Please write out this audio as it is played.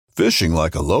Fishing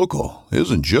like a local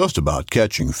isn't just about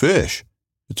catching fish.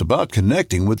 It's about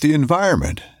connecting with the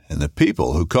environment and the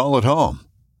people who call it home.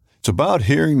 It's about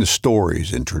hearing the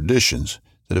stories and traditions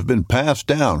that have been passed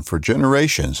down for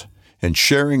generations and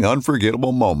sharing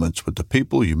unforgettable moments with the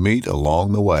people you meet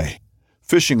along the way.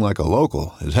 Fishing like a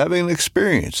local is having an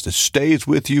experience that stays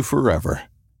with you forever.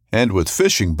 And with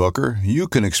Fishing Booker, you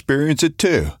can experience it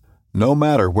too, no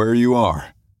matter where you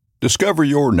are. Discover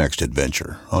your next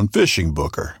adventure on Fishing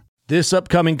Booker. This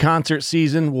upcoming concert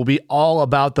season will be all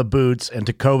about the boots, and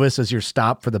Tecovas is your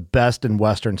stop for the best in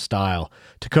Western style.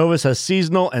 Tecovas has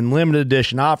seasonal and limited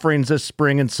edition offerings this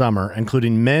spring and summer,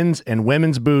 including men's and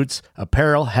women's boots,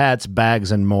 apparel, hats,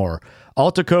 bags, and more.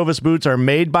 All Tecovas boots are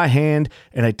made by hand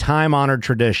in a time-honored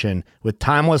tradition with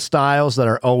timeless styles that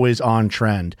are always on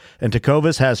trend. And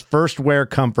Tecovas has first wear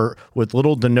comfort with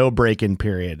little to no break-in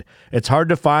period. It's hard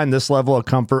to find this level of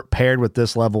comfort paired with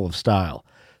this level of style.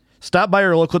 Stop by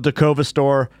your local Tecovas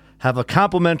store, have a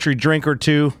complimentary drink or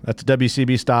two, that's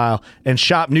WCB style, and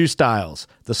shop new styles.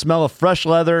 The smell of fresh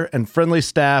leather and friendly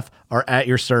staff are at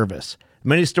your service.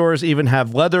 Many stores even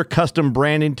have leather custom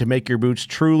branding to make your boots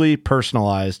truly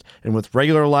personalized. And with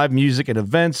regular live music and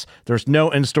events, there's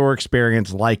no in-store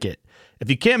experience like it.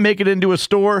 If you can't make it into a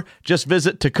store, just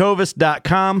visit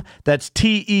tecovas.com. That's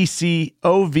TECOVAS.com.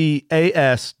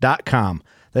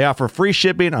 They offer free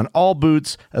shipping on all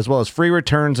boots, as well as free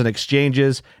returns and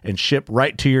exchanges, and ship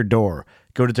right to your door.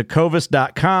 Go to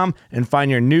tecovas.com and find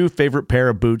your new favorite pair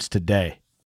of boots today.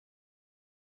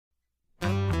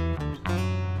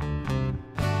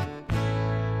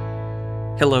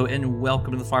 Hello and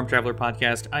welcome to the Farm Traveler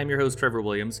Podcast. I'm your host, Trevor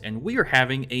Williams, and we are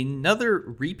having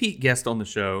another repeat guest on the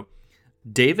show,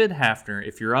 David Hafner.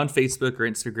 If you're on Facebook or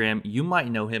Instagram, you might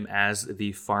know him as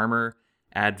the Farmer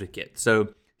Advocate. So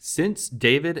since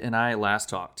David and I last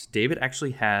talked, David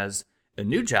actually has a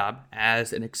new job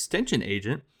as an extension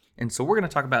agent. And so we're going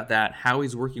to talk about that, how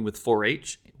he's working with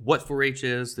 4-H, what 4-H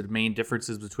is, the main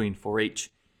differences between 4-H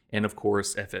and, of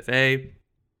course, FFA.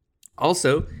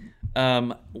 Also,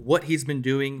 what he's been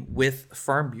doing with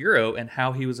Farm Bureau and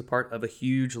how he was a part of a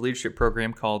huge leadership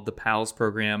program called the PALS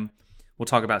program. We'll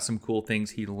talk about some cool things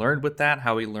he learned with that,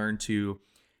 how he learned to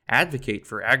advocate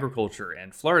for agriculture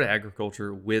and Florida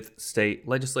agriculture with state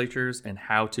legislatures, and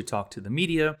how to talk to the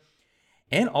media,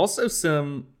 and also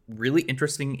some really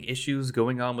interesting issues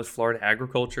going on with Florida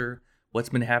agriculture, what's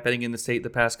been happening in the state the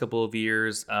past couple of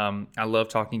years. I love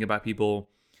talking about people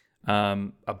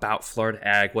about Florida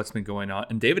ag, what's been going on.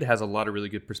 And David has a lot of really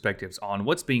good perspectives on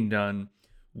what's being done,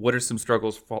 what are some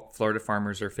struggles Florida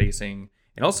farmers are facing,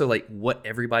 and also like what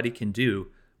everybody can do,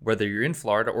 whether you're in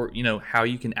Florida or, you know, how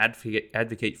you can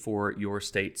advocate for your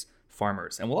state's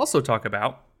farmers. And we'll also talk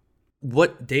about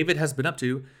what David has been up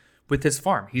to with his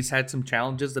farm. He's had some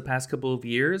challenges the past couple of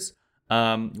years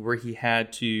where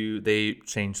they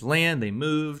changed land, they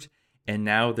moved, and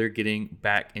now they're getting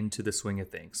back into the swing of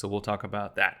things. So we'll talk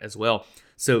about that as well.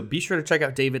 So be sure to check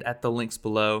out David at the links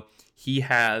below. He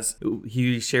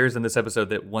shares in this episode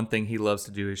that one thing he loves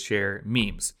to do is share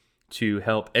memes to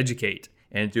help educate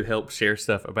and to help share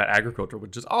stuff about agriculture,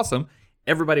 which is awesome.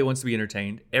 Everybody wants to be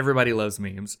entertained. Everybody loves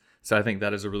memes. So I think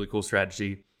that is a really cool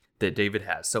strategy that David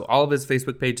has. So all of his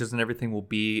Facebook pages and everything will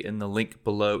be in the link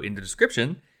below in the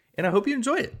description. And I hope you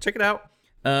enjoy it. Check it out.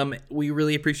 We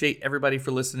really appreciate everybody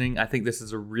for listening. I think this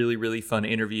is a really, really fun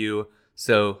interview.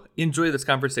 So enjoy this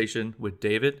conversation with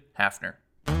David Hafner.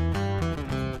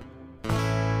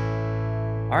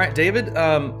 All right, David,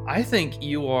 I think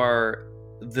you are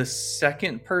the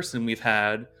second person we've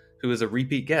had who is a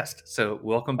repeat guest. So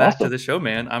welcome back to the show,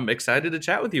 man. I'm excited to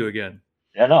chat with you again.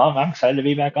 Yeah, no, I'm excited to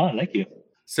be back on. Thank you.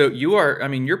 So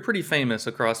you're pretty famous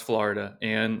across Florida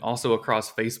and also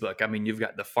across Facebook. I mean, you've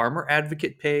got the Farmer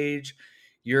Advocate page.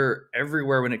 You're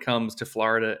everywhere when it comes to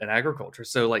Florida and agriculture.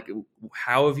 So like,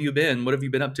 how have you been? What have you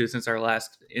been up to since our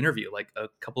last interview, like a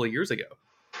couple of years ago?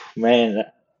 Man,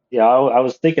 yeah, I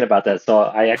was thinking about that. So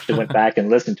I actually went back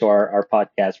and listened to our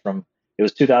podcast from, it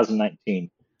was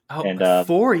 2019. Oh, and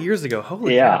 4 years ago.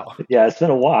 Holy cow. Yeah, it's been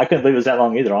a while. I couldn't believe it was that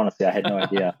long either. Honestly, I had no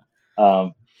idea.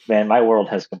 Man, my world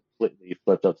has completely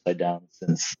flipped upside down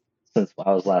since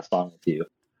I was last on with you.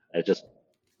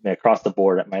 Across the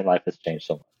board, my life has changed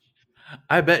so much.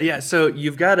 I bet. Yeah. So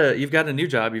you've got a new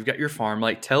job. You've got your farm.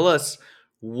 Like, tell us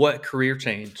what career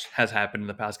change has happened in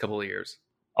the past couple of years.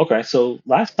 Okay. So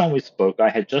last time we spoke, I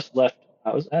had just left.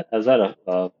 I was at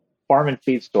a farm and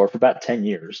feed store for about 10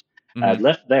 years. Mm-hmm. I had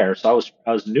left there. So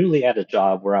I was newly at a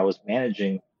job where I was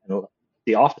managing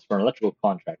the office for an electrical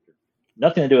contractor.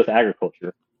 Nothing to do with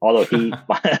agriculture. Although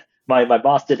my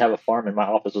boss did have a farm and my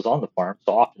office was on the farm.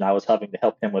 So often I was having to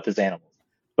help him with his animals.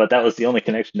 But that was the only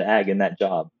connection to ag in that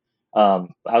job. I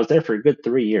was there for a good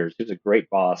 3 years. He was a great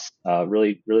boss,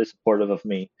 really, really supportive of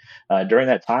me. During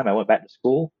that time, I went back to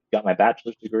school, got my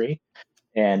bachelor's degree,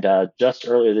 and just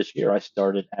earlier this year, I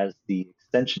started as the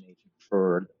extension agent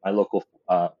for my local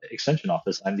extension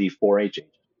office. I'm the 4-H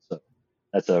agent, so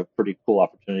that's a pretty cool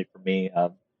opportunity for me.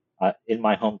 In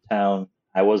my hometown,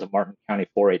 I was a Martin County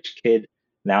 4-H kid.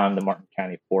 Now I'm the Martin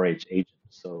County 4-H agent.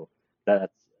 So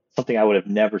that's something I would have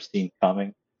never seen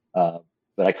coming, but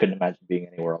I couldn't imagine being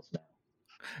anywhere else now.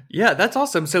 Yeah, that's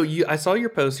awesome. So I saw your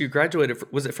post. You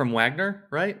graduated. Was it from Wagner,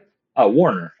 right?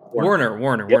 Warner.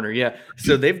 Warner. Yeah.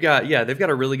 So they've got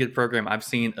a really good program. I've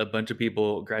seen a bunch of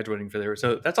people graduating for there.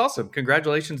 So that's awesome.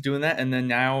 Congratulations doing that. And then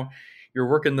now you're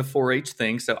working the 4-H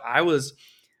thing. So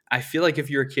I feel like if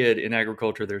you're a kid in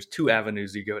agriculture, there's two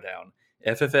avenues you go down: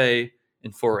 FFA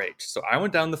and 4-H. So I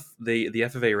went down the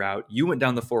FFA route. You went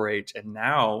down the 4-H, and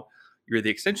now you're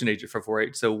the extension agent for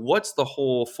 4-H. So what's the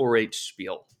whole 4-H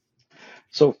spiel?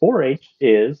 So 4-H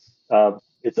is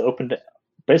it's open to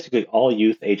basically all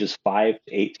youth ages 5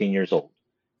 to 18 years old.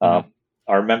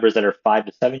 Our members that are 5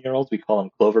 to 7 year olds, we call them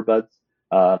Clover Buds.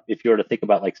 If you were to think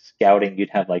about like scouting, you'd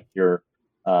have like your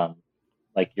Cub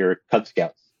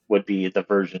Scouts would be the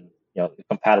version, the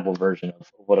compatible version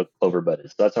of what a Clover Bud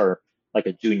is. So that's our like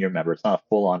a junior member. It's not a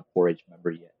full on 4-H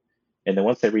member yet. And then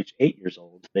once they reach 8 years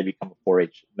old, they become a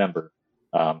 4-H member.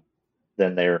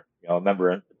 Then they're a member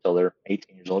until they're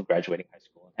 18 years old, graduating high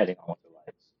school and heading on with their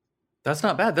lives. That's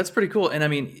not bad. That's pretty cool. And I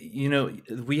mean,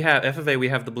 we have FFA, we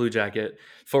have the blue jacket.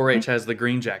 4-H has the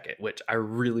green jacket, which I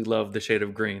really love the shade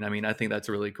of green. I mean, I think that's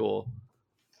really cool.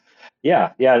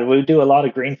 Yeah, we do a lot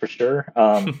of green for sure.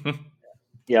 Honestly,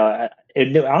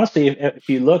 if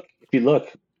you look,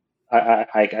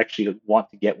 I actually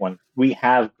want to get one. We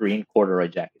have green corduroy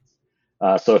jackets.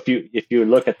 So if you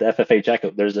look at the FFA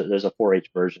jacket, there's a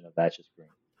 4-H version of that, just green.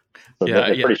 So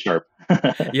they're pretty sharp.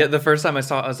 Yeah, the first time I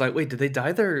saw it, I was like, wait, did they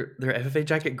dye their FFA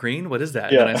jacket green? What is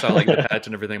that? And then I saw like the patch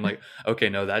and everything. I'm like, okay,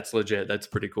 no, that's legit. That's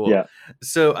pretty cool. Yeah.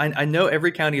 So I know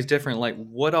every county is different. Like,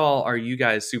 what all are you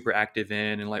guys super active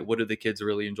in, and like, what do the kids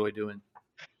really enjoy doing?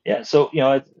 Yeah. So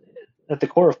at the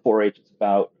core of 4-H, it's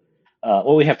about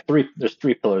we have there's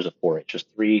three pillars of 4-H. There's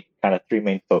three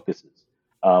main focuses.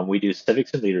 We do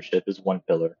civics and leadership is one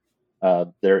pillar.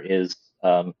 There is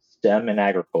STEM and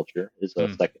agriculture is a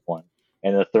second one.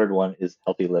 And the third one is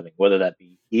healthy living, whether that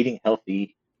be eating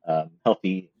healthy,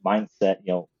 healthy mindset,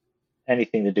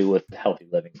 anything to do with healthy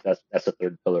living. That's the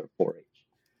third pillar of 4-H.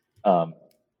 And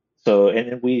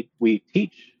then we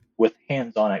teach with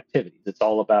hands-on activities. It's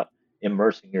all about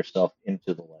immersing yourself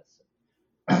into the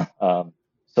lesson.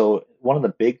 So one of the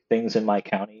big things in my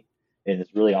county, and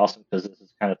it's really awesome because this is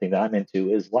the kind of thing that I'm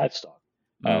into, is livestock.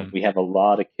 We have a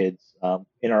lot of kids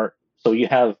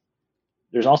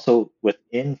there's also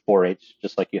within 4-H,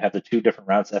 just like you have the two different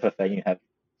routes, FFA, and you have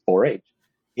 4-H.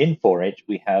 In 4-H,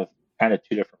 we have kind of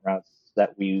two different routes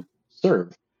that we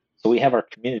serve. So we have our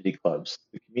community clubs.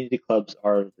 The community clubs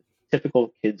are the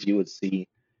typical kids you would see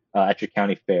at your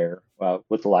county fair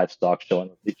with the livestock,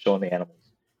 showing the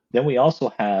animals. Then we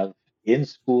also have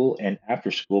in-school and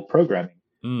after-school programming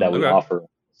that we offer.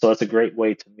 So it's a great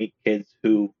way to meet kids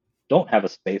who don't have a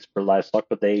space for livestock,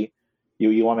 but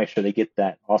you want to make sure they get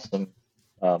that awesome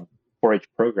 4-H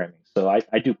programming. So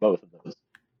I do both of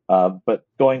those. But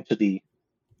going to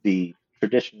the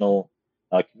traditional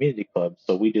community clubs,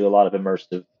 so we do a lot of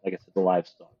immersive, like I said, the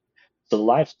livestock. So the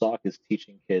livestock is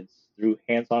teaching kids through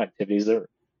hands-on activities. They're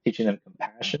teaching them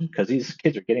compassion because these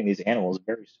kids are getting these animals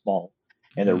very small,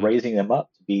 and they're raising them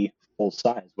up to be full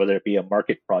size, whether it be a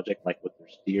market project like with their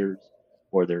steers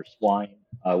or their swine,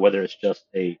 whether it's just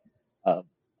a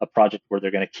project where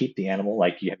they're going to keep the animal,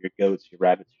 like you have your goats, your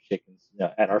rabbits, your chickens.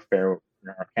 At our fair in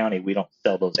our county, we don't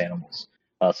sell those animals.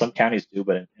 Some counties do,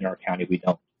 but in our county we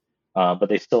don't. But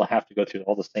they still have to go through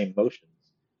all the same motions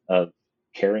of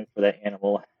caring for that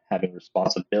animal, having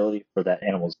responsibility for that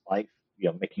animal's life,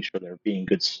 making sure they're being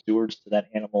good stewards to that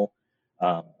animal.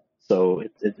 So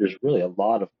there's really a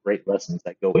lot of great lessons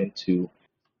that go into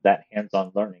that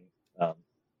hands-on learning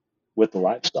with the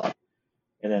livestock.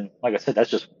 And then, like I said, that's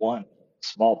just one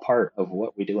small part of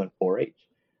what we do in 4-H.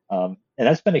 And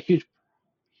that's been a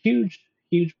huge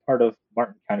part of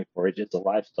Martin County 4-H is the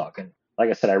livestock. And like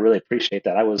I said, I really appreciate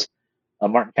that. I was a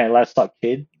Martin County livestock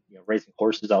kid, raising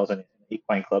horses. I was in an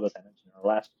equine club, as I mentioned in our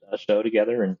last show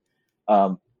together. And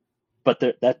but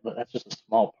that's just a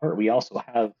small part. We also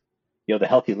have, the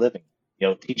healthy living,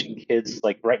 teaching kids,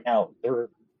 like right now, they're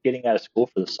getting out of school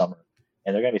for the summer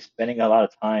and they're going to be spending a lot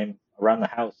of time around the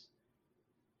house.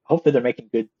 Hopefully they're making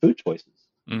good food choices.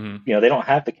 They don't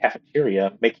have the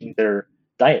cafeteria making their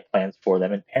diet plans for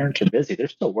them, and parents are busy. They're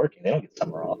still working. They don't get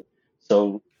summer off.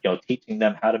 So teaching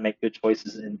them how to make good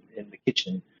choices in the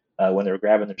kitchen when they're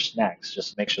grabbing their snacks,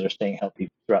 just to make sure they're staying healthy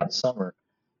throughout the summer.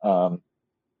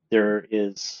 There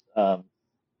is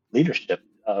leadership.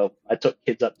 I took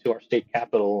kids up to our state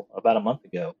capitol about a month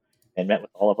ago and met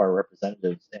with all of our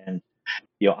representatives, and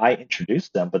I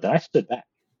introduced them, but then I stood back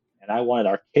and I wanted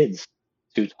our kids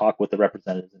to talk with the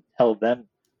representatives and tell them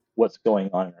what's going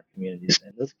on in our communities.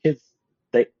 And those kids,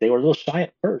 they were a little shy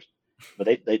at first, but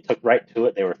they took right to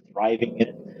it. They were thriving in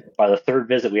it. By the third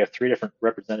visit, we have 3 different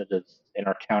representatives in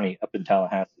our county up in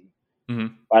Tallahassee.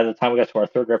 Mm-hmm. By the time we got to our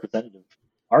third representative,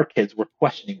 our kids were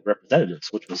questioning the representatives,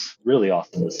 which was really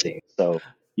awesome to see. So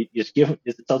you just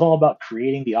it's all about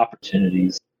creating the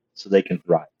opportunities so they can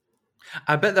thrive.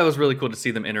 I bet that was really cool to see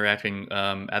them interacting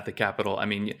at the Capitol. I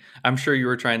mean, I'm sure you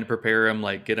were trying to prepare them,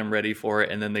 like get them ready for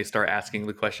it, and then they start asking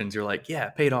the questions. You're like, yeah,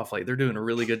 paid off. Like they're doing a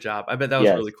really good job. I bet that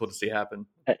was really cool to see happen.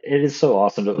 It is so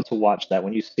awesome to watch that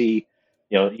when you see,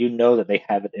 that they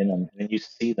have it in them, and you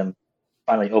see them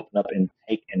finally open up and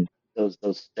take in those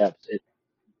steps.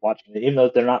 Watching it, even though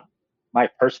they're not my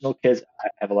personal kids, I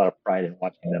have a lot of pride in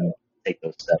watching them take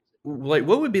those steps. Like,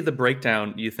 what would be the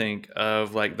breakdown, you think,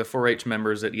 of like the 4-H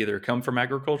members that either come from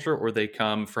agriculture or they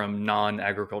come from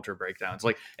non-agriculture breakdowns?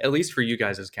 Like, at least for you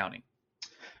guys as county.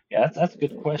 Yeah, that's a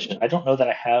good question. I don't know that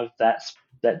I have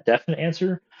that definite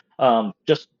answer.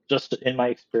 Just in my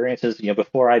experiences,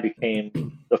 before I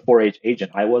became the 4-H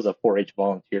agent, I was a 4-H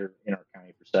volunteer in our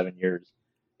county for 7 years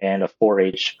and a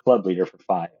 4-H club leader for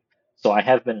 5. So I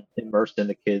have been immersed in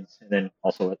the kids, and then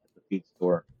also at the feed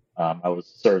store. I was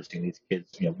servicing these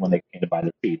kids, when they came to buy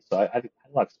their feed. So I've had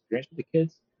a lot of experience with the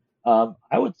kids.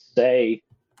 I would say,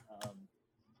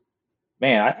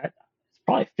 it's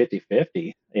probably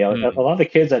 50-50. A lot of the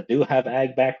kids that do have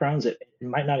ag backgrounds, it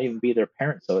might not even be their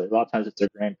parents. So a lot of times it's their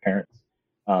grandparents.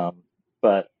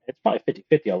 But it's probably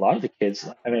 50-50. A lot of the kids,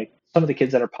 some of the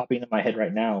kids that are popping in my head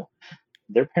right now,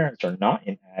 their parents are not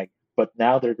in ag, but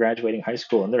now they're graduating high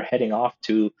school and they're heading off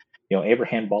to,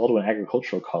 Abraham Baldwin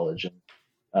Agricultural College. And,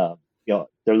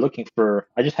 they're looking for,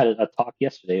 I just had a talk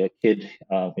yesterday, a kid,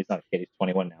 he's not a kid, he's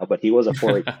 21 now, but he was a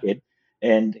 4-H kid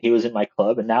and he was in my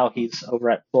club, and now he's over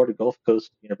at Florida Gulf Coast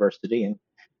University. And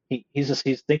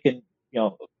he's thinking,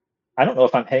 I don't know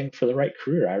if I'm heading for the right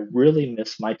career. I really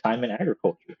miss my time in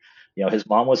agriculture. His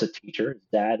mom was a teacher, his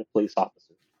dad, a police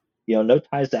officer, no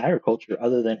ties to agriculture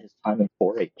other than his time in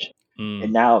 4-H.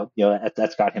 And now,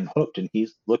 that's got him hooked, and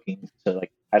he's looking to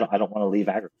I don't want to leave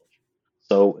agriculture.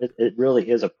 So it really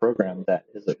is a program that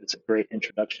it's a great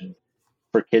introduction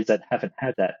for kids that haven't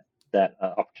had that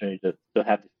opportunity to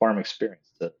have the farm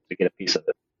experience to get a piece of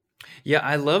it. Yeah,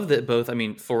 I love that both,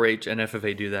 4-H and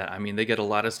FFA do that. They get a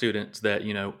lot of students that,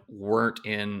 weren't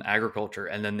in agriculture,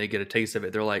 and then they get a taste of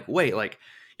it. They're like, wait, I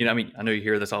know you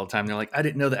hear this all the time. They're like, I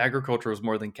didn't know that agriculture was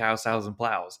more than cows, sows, and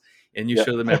plows. And you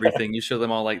show them everything. You show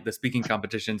them all like the speaking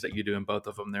competitions that you do in both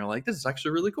of them. They're like, this is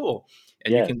actually really cool.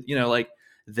 And you can,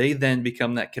 they then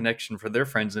become that connection for their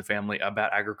friends and family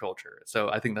about agriculture. So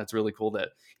I think that's really cool that,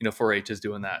 4-H is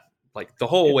doing that like the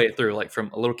whole way through, like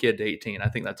from a little kid to 18. I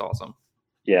think that's awesome.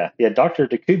 Yeah. Dr.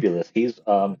 DeCubulis, he's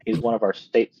one of our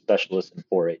state specialists in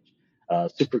 4-H.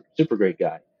 Super great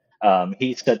guy.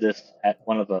 He said this at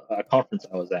one of a conference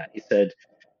I was at. He said,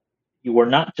 "You were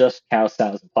not just cows,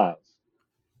 sows, and plows,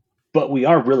 but we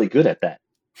are really good at that.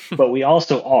 But we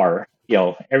also are,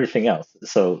 everything else.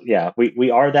 So yeah,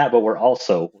 we are that, but we're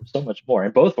so much more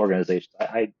in both organizations."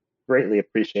 I greatly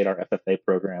appreciate our FFA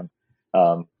program.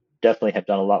 Definitely have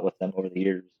done a lot with them over the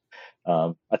years.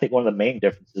 I think one of the main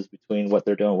differences between what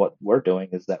they're doing and what we're doing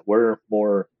is that we're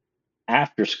more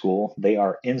after school. They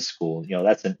are in school.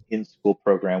 That's an in-school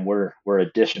program. We're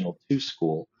additional to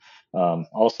school.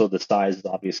 Also, the size is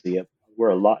obviously we're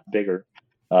a lot bigger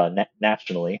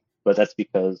nationally, but that's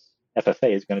because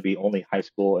FFA is going to be only high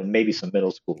school and maybe some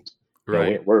middle schools.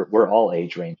 Right. We're all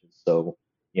age ranges. So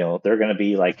they're going to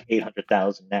be like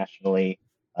 800,000 nationally.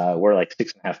 We're like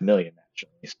 6.5 million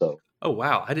nationally. So. Oh,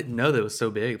 wow. I didn't know that was so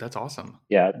big. That's awesome.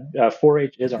 Yeah.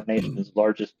 4-H is our nation's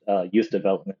largest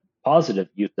positive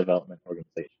youth development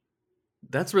organization.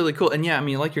 That's really cool. And yeah,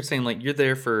 like you're saying, like you're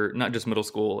there for not just middle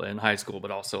school and high school,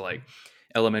 but also like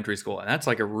elementary school. And that's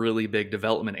like a really big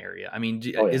development area.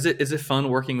 Is it fun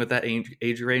working with that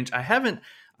age range?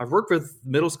 I've worked with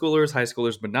middle schoolers, high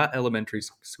schoolers, but not elementary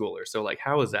schoolers. So like,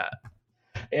 how is that?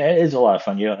 It is a lot of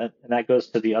fun, and that goes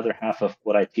to the other half of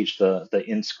what I teach, the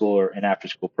in-school and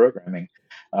after-school programming.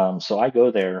 So I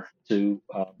go there to,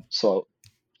 so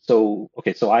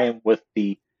I am with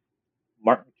the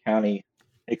Martin County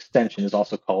Extension, is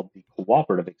also called the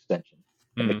Cooperative Extension.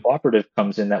 And the cooperative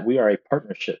comes in that we are a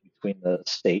partnership between the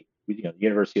state, the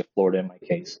University of Florida in my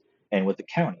case, and with the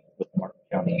county. with Martin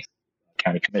County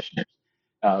Commissioners.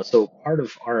 So part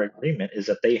of our agreement is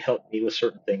that they help me with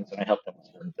certain things and I help them with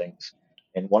certain things.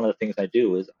 And one of the things I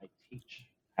do is I teach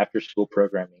after school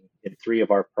programming in 3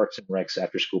 of our Parks and Recs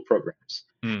after school programs.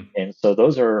 Mm. And so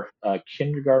those are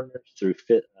kindergartners through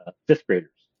fifth graders.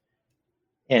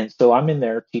 And so I'm in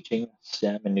there teaching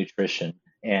STEM and nutrition.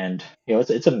 And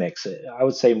it's a mix. I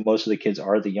would say most of the kids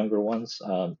are the younger ones,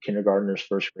 kindergartners,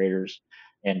 first graders,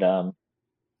 and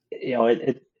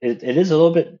it is a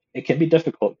little bit. It can be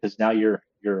difficult because now you're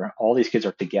all these kids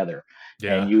are together,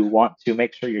 Yeah. and you want to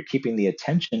make sure you're keeping the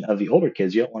attention of the older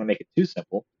kids. You don't want to make it too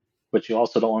simple, but you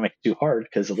also don't want to make it too hard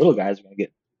because the little guys are going to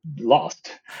get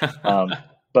lost.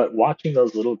 But watching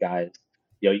those little guys,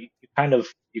 you kind of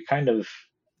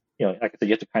like I said, you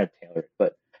have to kind of tailor it,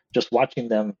 but just watching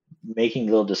them making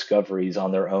little discoveries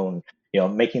on their own,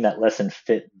 making that lesson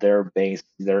fit their base,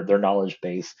 their knowledge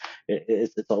base,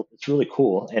 it's really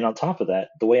cool. And on top of that,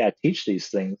 the way I teach these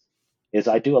things is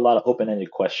I do a lot of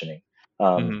open-ended questioning.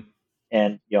 Mhm.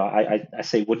 And I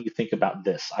say, what do you think about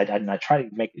this? And I try to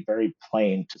make it very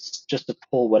plain, just to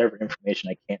pull whatever information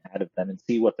I can out of them and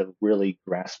see what they're really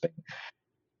grasping.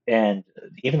 And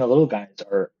even the little guys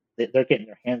they're getting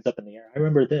their hands up in the air. I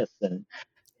remember this, and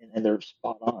they're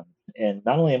spot on. And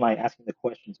not only am I asking the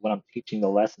questions when I'm teaching the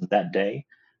lesson that day,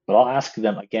 but I'll ask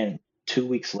them again 2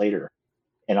 weeks later,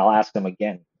 and I'll ask them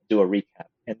again, do a recap.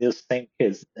 And those same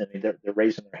kids, I mean, they're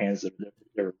raising their hands,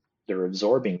 they're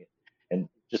absorbing it, and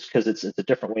just because it's a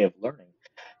different way of learning.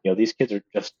 These kids are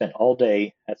just spent all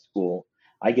day at school.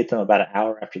 I get them about an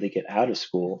hour after they get out of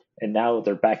school, and now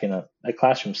they're back in a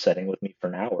classroom setting with me for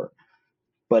an hour.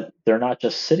 But they're not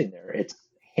just sitting there; it's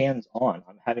hands on.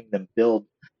 I'm having them building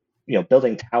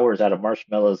towers out of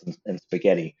marshmallows and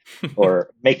spaghetti,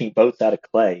 or making boats out of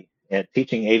clay, and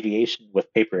teaching aviation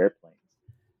with paper airplanes.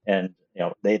 And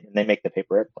they make the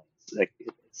paper airplanes. Like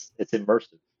it's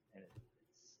immersive, and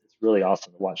it's really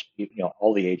awesome to watch.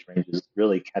 All the age ranges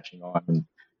really catching on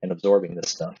and absorbing this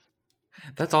stuff.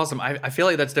 That's awesome. I feel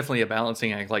like that's definitely a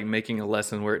balancing act, like making a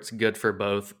lesson where it's good for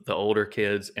both the older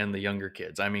kids and the younger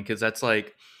kids. I mean, because that's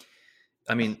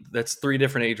that's 3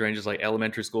 different age ranges, like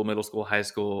elementary school, middle school, high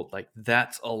school. Like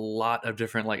that's a lot of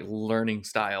different like learning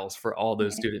styles for all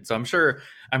those students. So I'm sure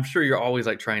you're always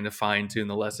like trying to fine tune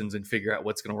the lessons and figure out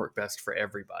what's going to work best for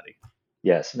everybody.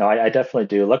 Yes, no, I definitely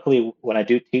do. Luckily, when I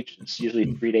do teach, it's usually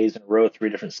 3 days in a row, 3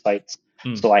 different sites.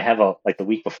 So I have the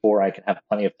week before, I can have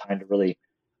plenty of time to really,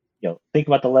 think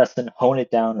about the lesson, hone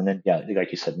it down, and then,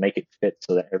 like you said, make it fit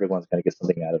so that everyone's going to get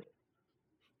something out of it.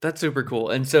 That's super cool.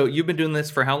 And so you've been doing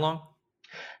this for how long?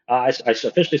 I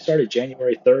officially started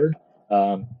January 3rd.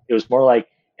 It was more like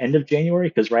end of January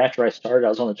because right after I started, I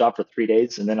was on the job for 3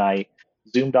 days, and then I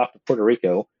zoomed off to Puerto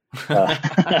Rico.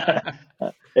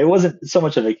 It wasn't so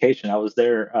much a vacation. I was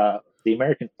there. The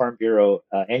American Farm Bureau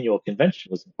annual convention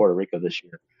was in Puerto Rico this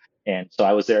year. And so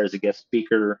I was there as a guest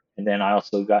speaker. And then I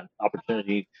also got an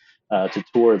opportunity to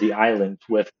tour the island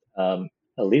with a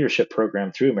leadership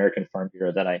program through American Farm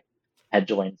Bureau that I had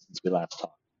joined since we last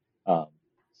talked.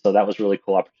 So that was a really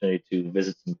cool opportunity to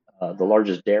visit the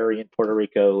largest dairy in Puerto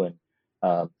Rico, and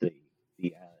the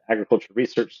Agriculture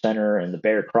Research Center and the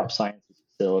Bayer Crop Sciences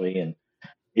Facility, and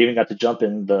even got to jump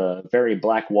in the very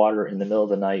black water in the middle of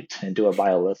the night and do a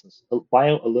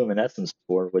bioluminescence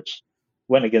tour, which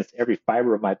went against every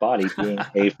fiber of my body. Being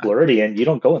a Floridian, you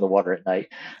don't go in the water at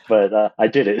night, but I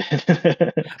did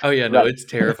it. Oh yeah, no, it's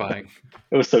terrifying.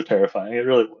 It was so terrifying. It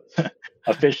really was.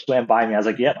 A fish swam by me. I was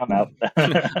like, "Yep, I'm out."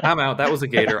 I'm out. That was a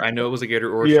gator. I know it was a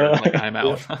gator or a shark. Like I'm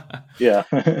out. Yeah.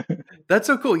 That's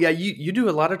so cool. Yeah, you do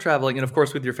a lot of traveling, and of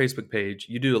course, with your Facebook page,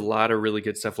 you do a lot of really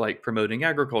good stuff like promoting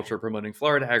agriculture, promoting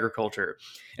Florida agriculture.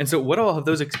 And so, what all have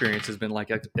those experiences been like,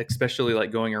 especially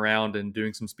like going around and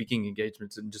doing some speaking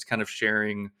engagements and just kind of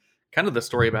sharing kind of the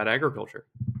story about agriculture?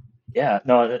 Yeah,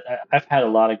 no, I've had a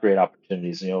lot of great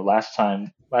opportunities. Last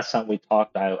time we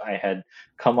talked, I had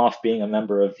come off being a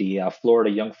member of the Florida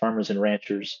Young Farmers and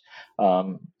Ranchers.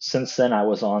 Since then, I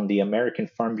was on the American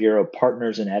Farm Bureau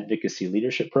Partners in Advocacy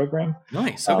Leadership Program.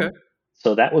 Nice. Okay.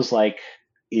 So that was like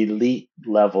elite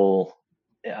level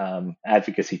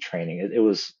advocacy training. It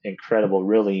was incredible.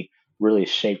 Really, really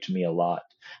shaped me a lot.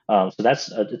 So it's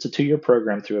a 2-year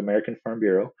program through American Farm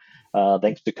Bureau.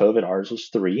 Thanks to COVID, ours was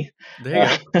 3.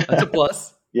 There you go. That's a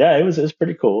plus. Yeah, it was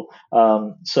pretty cool.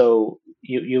 So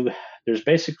there's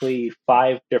basically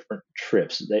 5 different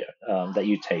trips that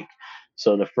you take.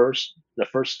 So the first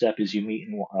step is you meet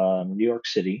in New York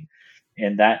City,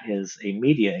 and that is a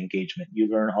media engagement. You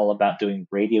learn all about doing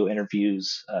radio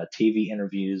interviews, TV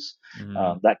interviews,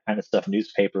 that kind of stuff,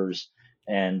 newspapers.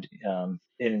 And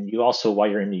you also, while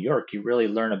you're in New York, you really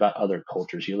learn about other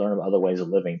cultures. You learn about other ways of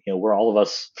living. We're all of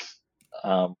us,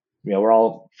 we're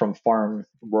all from farm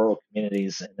rural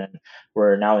communities, and then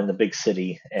we're now in the big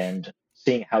city and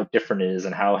seeing how different it is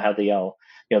and how they all,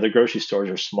 the grocery stores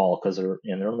are small because they're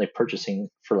only purchasing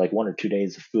for like 1 or 2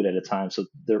 days of food at a time. So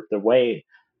their way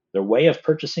of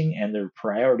purchasing and their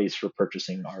priorities for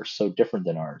purchasing are so different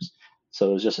than ours. So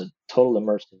it was just a total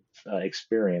immersive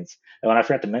experience. And when I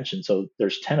forgot to mention, so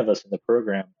there's 10 of us in the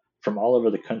program from all over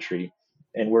the country,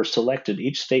 and we're selected.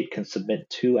 Each state can submit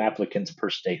 2 applicants per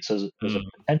state. So there's a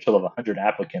potential of 100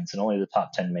 applicants, and only the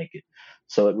top 10 make it.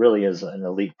 So it really is an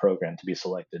elite program to be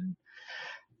selected.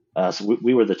 So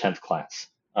we were the 10th class.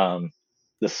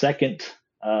 The second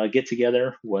get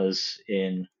together was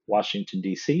in Washington,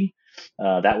 D.C.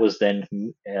 That was then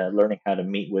learning how to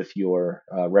meet with your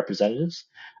representatives.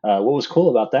 What was cool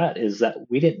about that is that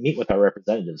we didn't meet with our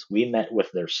representatives, we met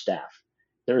with their staff.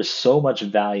 There is so much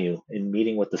value in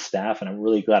meeting with the staff, and I'm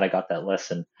really glad I got that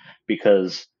lesson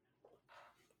because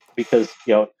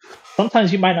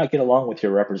sometimes you might not get along with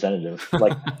your representative,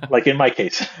 like in my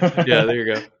case. Yeah, there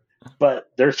you go. But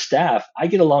their staff, I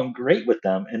get along great with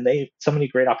them, and so many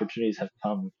great opportunities have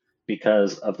come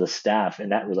because of the staff in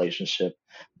that relationship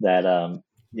that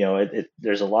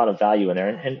there's a lot of value in there.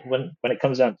 And when it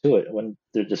comes down to it, when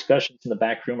the discussions in the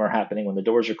back room are happening, when the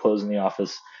doors are closed in the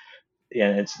office,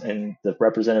 and the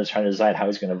representative's trying to decide how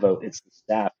he's going to vote, it's the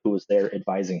staff who was there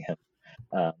advising him.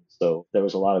 So there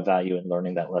was a lot of value in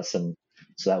learning that lesson.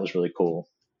 So that was really cool.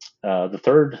 The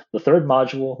third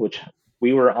module, which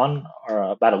we were on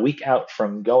about a week out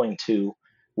from going to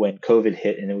when COVID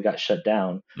hit and then we got shut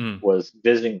down, was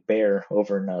visiting Bear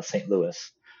over in St.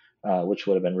 Louis, which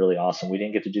would have been really awesome. We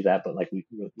didn't get to do that, but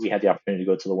we had the opportunity to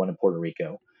go to the one in Puerto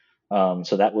Rico.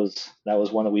 So that was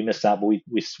one that we missed out, but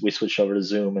we switched over to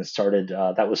Zoom and started.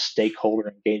 That was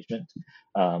stakeholder engagement,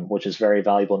 which is very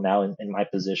valuable now in my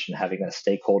position, having that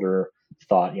stakeholder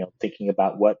thought. Thinking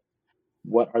about what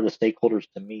are the stakeholders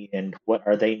to me, and what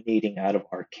are they needing out of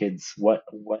our kids? What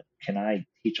can I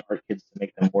teach our kids to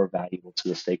make them more valuable to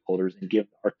the stakeholders and give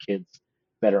our kids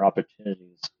better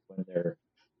opportunities when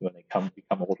they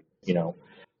become older?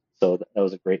 So that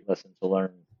was a great lesson to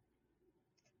learn.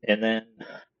 And then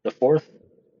the fourth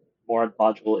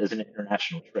module is an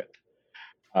international trip.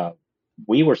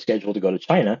 We were scheduled to go to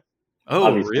China.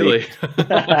 Oh, really?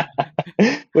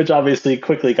 Which obviously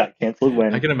quickly got canceled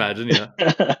when I can imagine,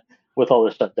 yeah. with all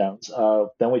the shutdowns.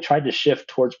 Then we tried to shift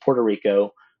towards Puerto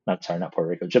Rico. Not Puerto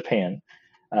Rico, Japan.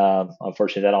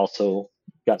 Unfortunately, that also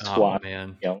got squashed. Oh,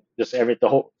 man.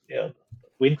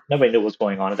 Nobody knew what was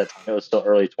going on at that time. It was still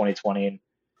early 2020, and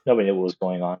nobody knew what was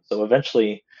going on. So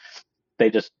eventually,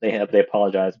 they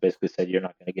apologized, basically said you're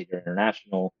not going to get your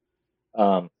international.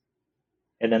 And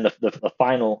then the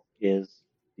final is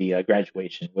the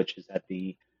graduation, which is at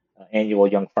the annual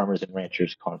Young Farmers and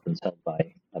Ranchers Conference held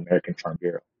by American Farm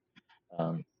Bureau.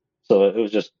 So it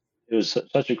was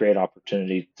such a great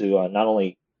opportunity to not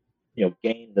only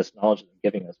gain this knowledge that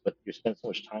they're giving us, but you spend so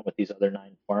much time with these other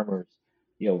 9 farmers,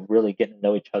 really getting to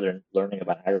know each other and learning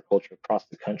about agriculture across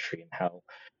the country and how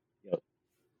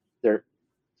their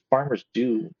farmers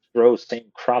do grow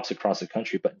same crops across the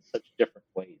country, but in such different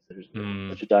ways. There's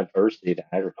such a diversity to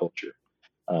agriculture.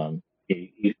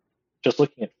 Just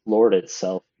looking at Florida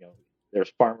itself,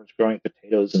 there's farmers growing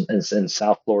potatoes in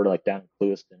South Florida, like down in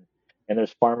Clewiston, and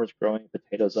there's farmers growing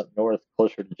potatoes up north,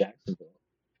 closer to Jacksonville.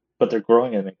 But they're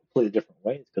growing them in completely different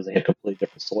ways because they have completely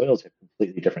different soils, they have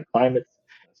completely different climates.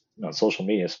 On social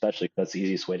media, especially, because that's the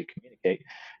easiest way to communicate.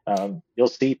 You'll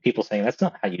see people saying, "That's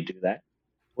not how you do that."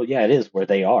 Well, yeah, it is where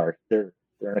they are. They're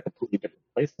in a completely different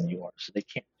place than you are, so they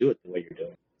can't do it the way you're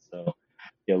doing it. So,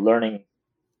 learning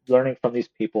from these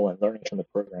people and learning from the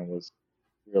program was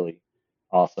really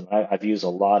awesome. I've used a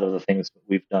lot of the things that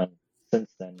we've done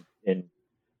since then in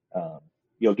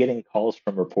getting calls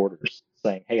from reporters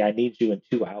saying, "Hey, I need you in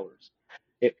 2 hours."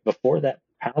 Before that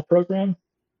PAL program,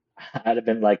 I'd have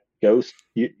been like, "Ghost,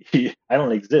 I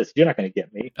don't exist. You're not going to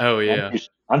get me. Oh, yeah.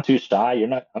 I'm too shy. You're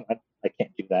not. I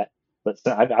can't do that." But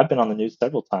I've been on the news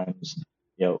several times,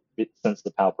 since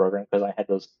the PAL program, because I had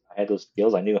those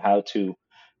skills. I knew how to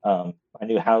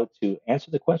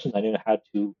answer the questions. I knew how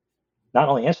to not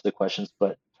only answer the questions,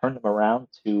 but turn them around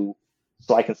so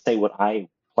I can say what I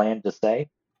planned to say,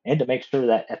 and to make sure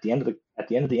that at the end of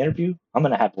the interview, I'm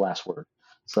going to have the last word.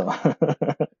 So.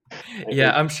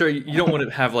 Yeah, I'm sure you don't want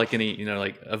to have like any,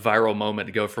 like a viral moment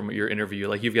to go from your interview.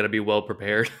 Like, you've got to be well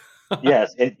prepared.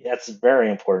 Yes, that's very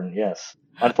important. Yes,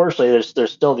 unfortunately,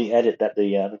 there's still the edit that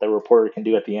the reporter can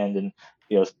do at the end and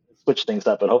switch things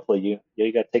up. But hopefully,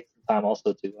 you got to take some time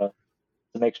also to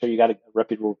to make sure you got a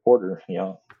reputable reporter,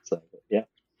 So yeah.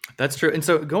 That's true. And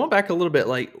so going back a little bit,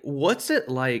 like, what's it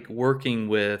like working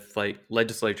with like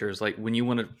legislatures? Like when you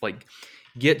want to like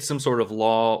get some sort of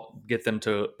law, get them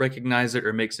to recognize it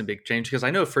or make some big change? Because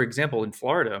I know, for example, in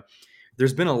Florida,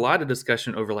 there's been a lot of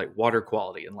discussion over like water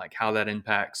quality and like how that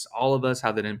impacts all of us,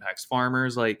 how that impacts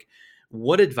farmers. Like,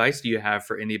 what advice do you have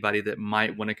for anybody that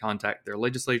might want to contact their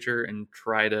legislature and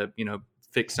try to,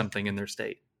 fix something in their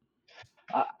state?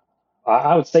 I,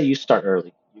 I would say you start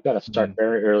early. You got to start Mhm.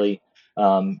 very early,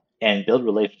 and build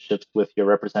relationships with your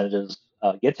representatives.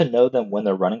 Get to know them when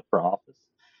they're running for office.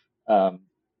 Um,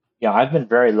 I've been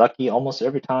very lucky. Almost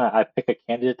every time I pick a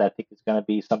candidate that I think is going to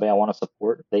be somebody I want to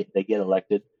support, they get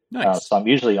elected. Nice. So I'm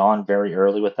usually on very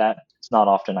early with that. It's not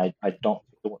often I don't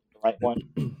pick the right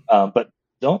one, but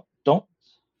don't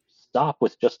stop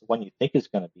with just the one you think is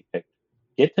going to be picked.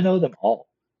 Get to know them all,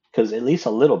 because at least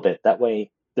a little bit. That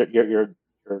way, you're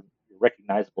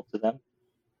recognizable to them.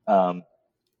 Um,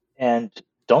 and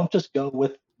don't just go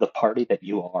with the party that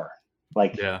you are.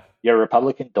 Like, Yeah. you're a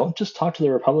Republican, don't just talk to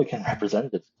the Republican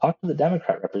representatives. Talk to the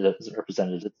Democrat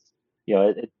representatives. It's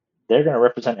they're going to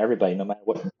represent everybody, no matter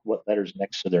what letters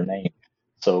next to their name.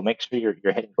 So make sure you're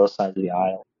hitting both sides of the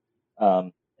aisle,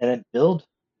 and then build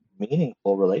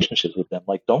meaningful relationships with them.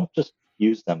 Like, don't just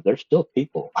use them. They're still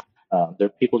people. They're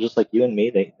people just like you and me.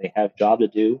 They have job to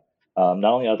do. Not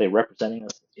only are they representing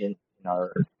us in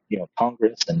our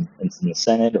Congress and in the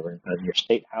Senate or in your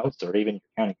state house or even your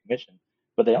county commission,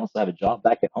 but they also have a job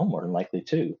back at home more than likely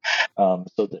too.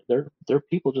 So they're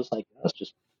people just like us.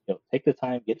 Just take the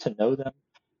time, get to know them.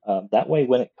 That way,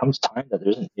 when it comes time that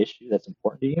there's an issue that's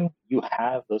important to you, you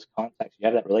have those contacts, you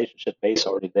have that relationship base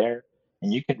already there,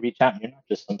 and you can reach out. And you're not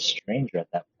just some stranger at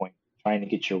that point trying to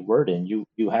get your word in.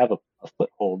 You have a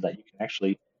foothold that you can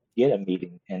actually get a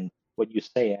meeting, and what you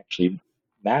say actually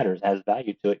matters, has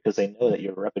value to it, because they know that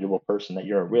you're a reputable person, that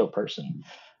you're a real person.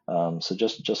 So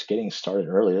just getting started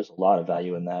early, there's a lot of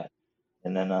value in that,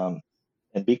 and then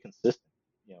and be consistent.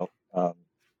 You know,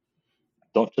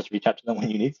 don't just reach out to them when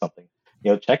you need something.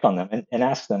 Check on them and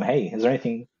ask them, hey, is there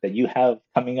anything that you have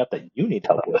coming up that you need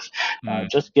help with? Mm.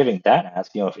 Just giving that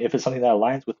ask. If it's something that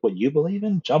aligns with what you believe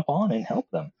in, jump on and help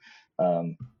them.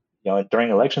 During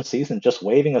election season, just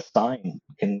waving a sign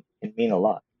can mean a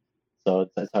lot. So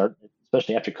it's hard,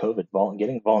 especially after COVID.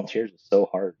 Getting volunteers is so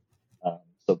hard.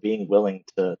 So being willing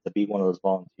to be one of those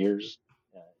volunteers,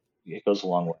 it goes a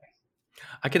long way.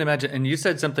 I can imagine. And you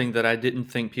said something that I didn't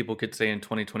think people could say in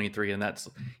 2023, and that's,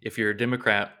 if you're a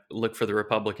Democrat, look for the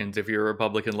Republicans. If you're a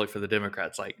Republican, look for the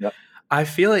Democrats. Like, Yep. I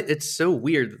feel like it's so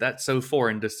weird that that's so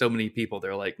foreign to so many people.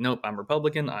 They're like, nope, I'm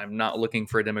Republican. I'm not looking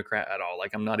for a Democrat at all.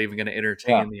 Like, I'm not even going to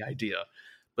entertain the idea.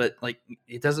 But like,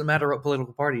 it doesn't matter what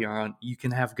political party you're on. You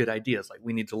can have good ideas. Like,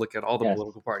 we need to look at all the Yes.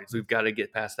 political parties. We've got to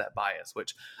get past that bias,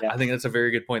 which Yeah. I think that's a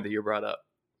very good point that you brought up.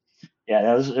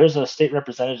 Yeah, there's a state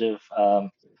representative,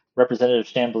 Representative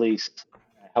Chambliss.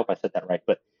 I hope I said that right,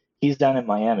 but he's down in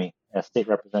Miami, a state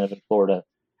representative in Florida,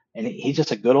 and he's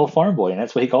just a good old farm boy, and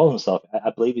that's what he calls himself.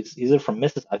 I believe he's either from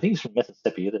Mississippi. I think he's from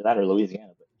Mississippi, either that or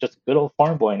Louisiana, but just a good old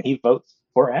farm boy, and he votes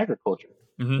for agriculture.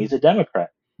 Mm-hmm. He's a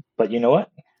Democrat, but you know what?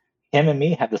 Him and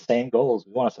me have the same goals.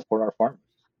 We want to support our farmers.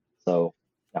 So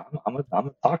I'm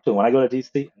gonna talk to him when I go to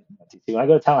DC. When I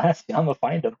go to Tallahassee, I'm gonna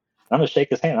find him. I'm gonna shake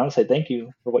his hand. I'm gonna say thank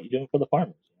you for what you're doing for the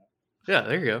farmers. Yeah,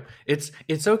 there you go.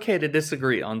 It's okay to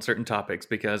disagree on certain topics,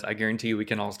 because I guarantee you we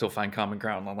can all still find common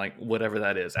ground on like whatever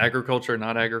that is, agriculture,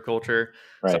 not agriculture.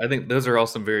 Right. So I think those are all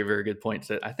some very, very good points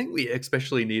that I think we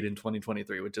especially need in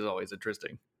 2023, which is always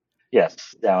interesting.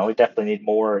 Yes, yeah, we definitely need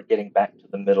more getting back to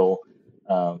the middle,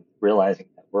 realizing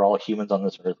that we're all humans on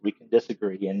this earth. We can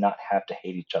disagree and not have to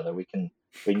hate each other. We can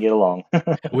get along.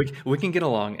 we can get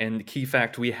along, and key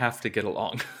fact, we have to get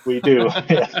along. We do.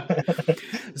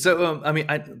 So, I mean,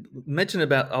 I mentioned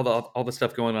about all the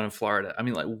stuff going on in Florida. I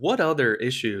mean, like, what other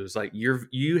issues, like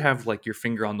you have like your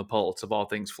finger on the pulse of all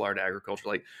things Florida agriculture.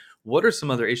 Like, what are some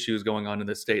other issues going on in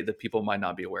the state that people might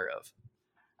not be aware of?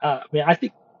 I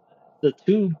think the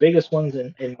two biggest ones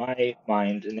in my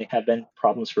mind, and they have been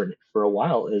problems for a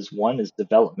while, is one is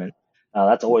development.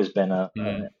 That's always been a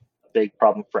big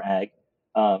problem for ag.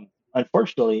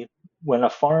 Unfortunately, when a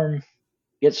farm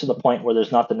gets to the point where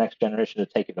there's not the next generation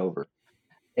to take it over,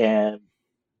 and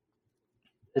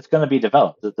it's going to be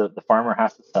developed, the farmer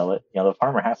has to sell it. The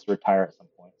farmer has to retire at some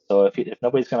point. So if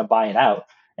nobody's going to buy it out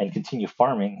and continue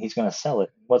farming, he's going to sell it.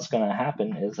 What's going to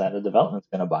happen is that a development's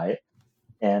going to buy it,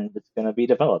 and it's going to be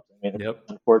developed. I mean, Yep.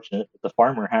 It's unfortunate, but the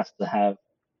farmer has to have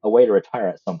a way to retire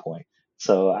at some point.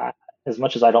 So as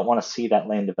much as I don't want to see that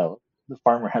land developed, the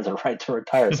farmer has a right to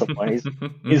retire at some point.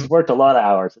 He's worked a lot of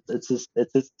hours. It's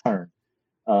his turn.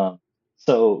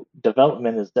 So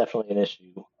development is definitely an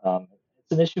issue.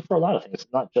 It's an issue for a lot of things.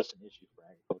 It's not just an issue for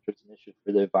agriculture. It's an issue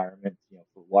for the environment,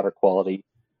 for water quality,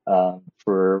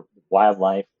 for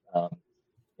wildlife.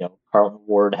 Carlton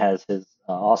Ward has his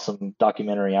awesome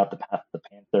documentary out, The Path of the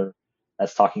Panther,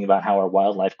 that's talking about how our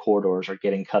wildlife corridors are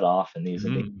getting cut off, and these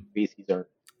endangered species are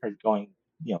going,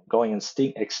 going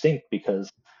extinct because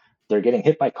they're getting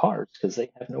hit by cars because they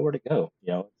have nowhere to go.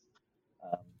 Um,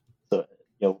 so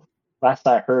last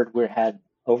I heard, we had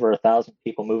over 1,000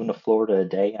 people moving to Florida a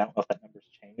day. I don't know if that number's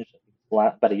changed. I think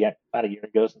it's about a year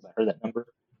ago since I heard that number.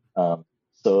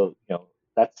 So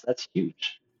that's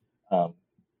huge.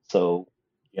 So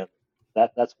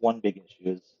that's one big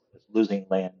issue is losing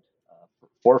land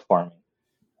for farming.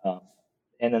 Um,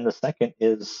 and then the second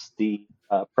is the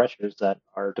pressures that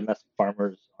our domestic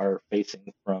farmers are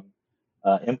facing from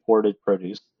imported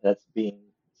produce that's being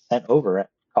sent over at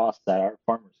costs that our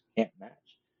farmers can't match.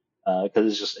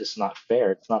 Because it's not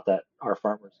fair. It's not that our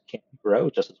farmers can't grow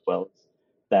just as well. It's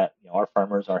that our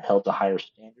farmers are held to higher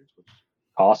standards, which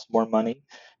costs more money.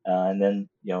 And then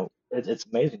it's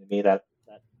amazing to me that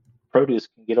produce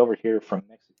can get over here from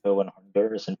Mexico and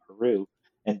Honduras and Peru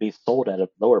and be sold at a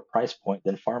lower price point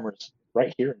than farmers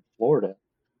right here in Florida,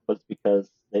 but it's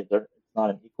because it's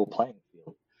not an equal playing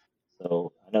field.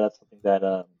 So I know that's something that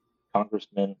not Congress,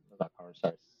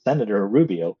 sorry, Senator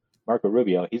Rubio, Marco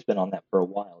Rubio, he's been on that for a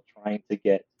while, trying to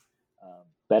get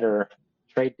better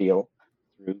trade deal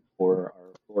through for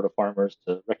our Florida farmers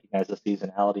to recognize the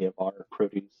seasonality of our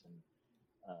produce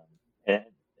and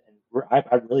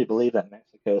I really believe that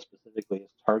Mexico specifically is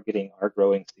targeting our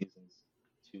growing seasons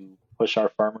to push our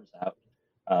farmers out.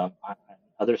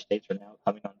 Other states are now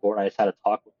coming on board. I just had a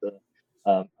talk with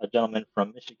a gentleman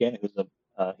from Michigan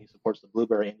he supports the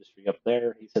blueberry industry up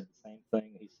there. He said the same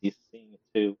thing. He's seeing it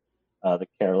too. The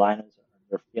Carolinas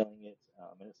they're feeling it,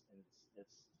 and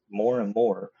it's more and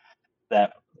more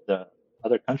that the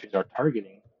other countries are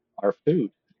targeting our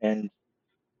food. And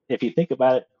if you think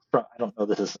about it from, I don't know,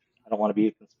 I don't want to be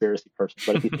a conspiracy person,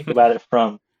 but if you think about it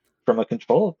from a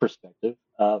control perspective,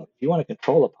 if you want to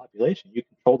control a population, you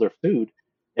control their food.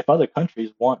 If other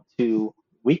countries want to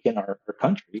weaken our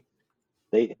country,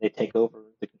 they take over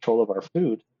the control of our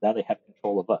food. Now they have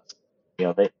control of us.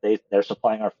 They're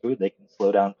supplying our food. They can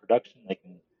slow down production. They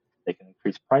can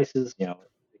increase prices. They can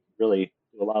really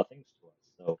do a lot of things to us.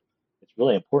 So it's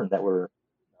really important that we're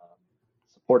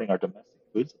supporting our domestic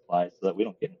food supply so that we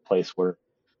don't get in a place where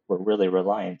we're really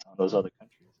reliant on those other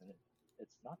countries. And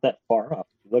it's not that far off.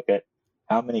 If you look at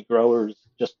how many growers,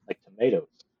 just like tomatoes,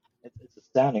 it's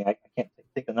astounding. I can't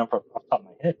think the number off the top of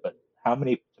my head, but how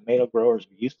many tomato growers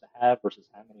we used to have versus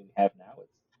how many we have now,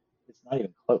 it's not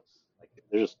even close. Like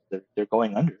they're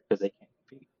going under because they can't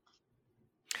compete.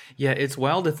 Yeah, it's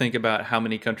wild to think about how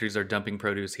many countries are dumping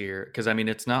produce here. Because I mean,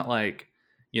 it's not like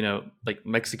like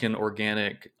Mexican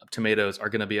organic tomatoes are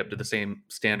going to be up to the same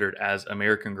standard as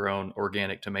American grown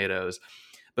organic tomatoes.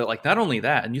 But like not only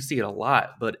that, and you see it a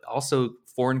lot, but also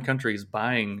foreign countries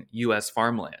buying U.S.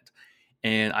 farmland.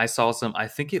 And I saw I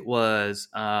think it was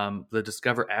the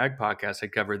Discover Ag podcast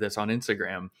had covered this on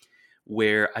Instagram,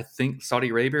 where I think Saudi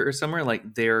Arabia or somewhere,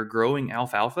 like they're growing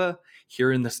alfalfa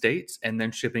here in the States and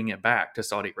then shipping it back to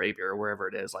Saudi Arabia or wherever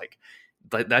it is. Like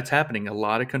that's happening. A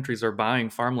lot of countries are buying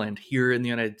farmland here in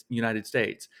the United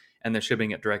States and then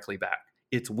shipping it directly back.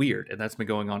 It's weird. And that's been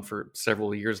going on for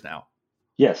several years now.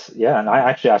 Yes, yeah, and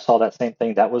I saw that same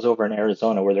thing. That was over in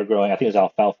Arizona where they're growing. I think it was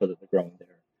alfalfa that they're growing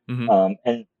there.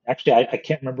 And actually, I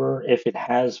can't remember if it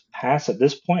has passed at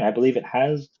this point. I believe it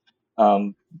has.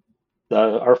 Um,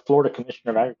 our Florida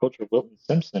Commissioner of Agriculture, Wilton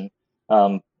Simpson,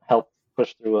 helped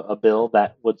push through a bill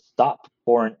that would stop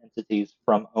foreign entities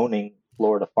from owning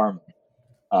Florida farmland.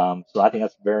 So I think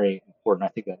that's very important. I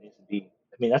think that needs to be.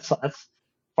 I mean, that's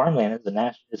farmland is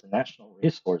a national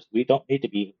resource. We don't need to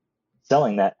be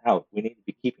selling that out. We need to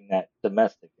be keeping that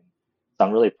domestic. And so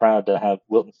I'm really proud to have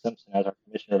Wilton Simpson as our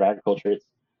Commissioner of Agriculture. It's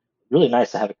really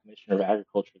nice to have a Commissioner of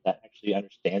Agriculture that actually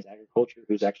understands agriculture,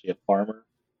 who's actually a farmer.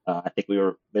 I think we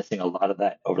were missing a lot of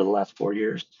that over the last 4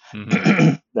 years.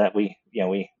 That we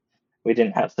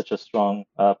didn't have such a strong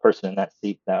person in that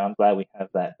seat. That I'm glad we have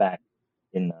that back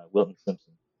in Wilton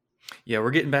Simpson. Yeah,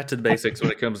 we're getting back to the basics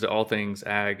when it comes to all things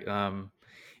ag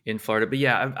in Florida. But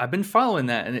yeah, I've been following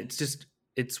that, and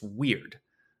it's weird.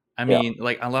 I mean,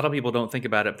 like a lot of people don't think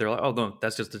about it. They're like, oh, no,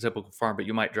 that's just a typical farm. But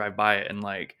you might drive by it and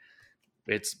like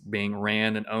it's being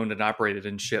ran and owned and operated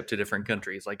and shipped to different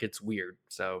countries. Like it's weird.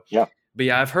 So yeah. But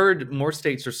yeah, I've heard more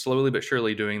states are slowly but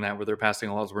surely doing that, where they're passing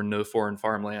laws where no foreign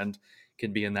farmland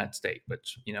can be in that state. But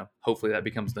hopefully that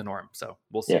becomes the norm. So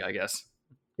we'll see, I guess.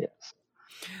 Yes.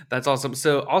 That's awesome.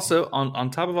 So also on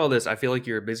top of all this, I feel like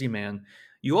you're a busy man.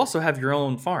 You also have your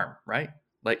own farm, right?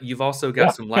 Like you've also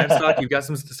got some livestock. You've got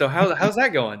some. So how's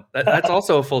that going? That's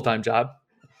also a full-time job.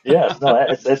 Yes, no,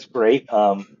 it's great.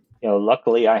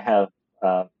 Luckily I have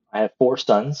four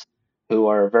sons who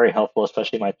are very helpful,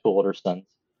 especially my two older sons,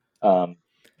 um,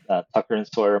 Tucker and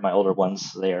Sawyer, my older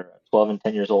ones. They are 12 and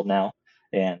 10 years old now,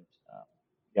 and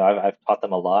I've taught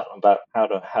them a lot about how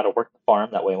to work the farm.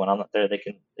 That way, when I'm not there, they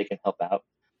can help out.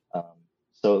 Um,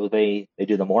 so they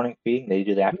do the morning feeding, they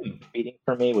do the afternoon feeding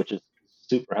for me, which is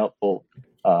super helpful.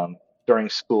 During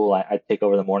school, I take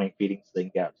over the morning feeding so they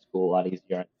can get out of school a lot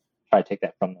easier. I try to take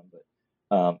that from them, but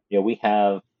we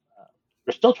have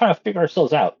we're still trying to figure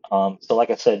ourselves out. So like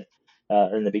I said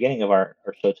in the beginning of our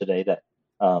show today, that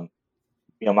um,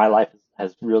 my life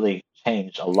has really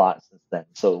changed a lot since then.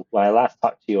 So when I last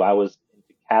talked to you, I was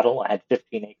into cattle. I had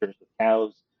 15 acres of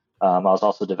cows. I was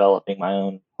also developing my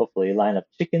own, hopefully, line of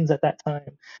chickens at that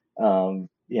time.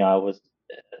 I was,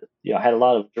 I had a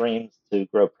lot of dreams to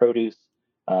grow produce.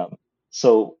 Um,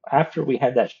 so after we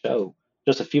had that show,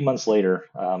 just a few months later,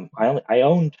 I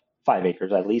owned 5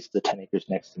 acres. I leased the 10 acres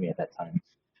next to me at that time.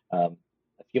 A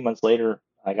few months later,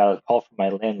 I got a call from my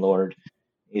landlord.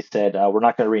 He said, "We're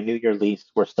not going to renew your lease.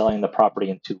 We're selling the property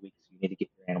in 2 weeks. You need to get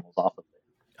your animals off of it."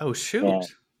 Oh shoot! And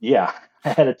yeah, I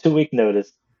had a 2 week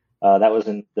notice. That was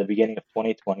in the beginning of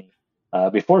 2020.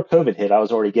 Before COVID hit, I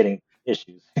was already getting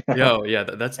issues. Oh yeah,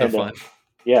 that's no And fun.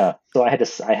 yeah, so I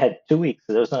had 2 weeks.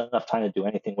 So there was not enough time to do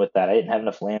anything with that. I didn't have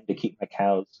enough land to keep my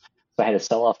cows, so I had to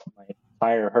sell off my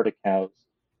entire herd of cows,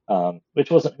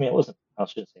 which wasn't. I mean, it wasn't. I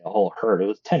shouldn't say a whole herd. It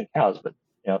was 10 cows, but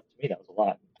to me that was a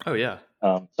lot. Oh yeah.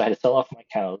 So I had to sell off my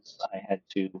cows. I had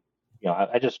to,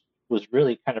 I just was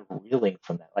really kind of reeling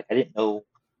from that. Like I didn't know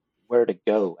where to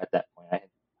go at that point.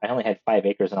 I only had 5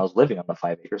 acres and I was living on the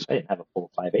 5 acres. So I didn't have a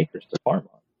full 5 acres to farm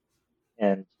on.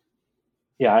 And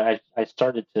yeah, I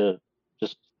started to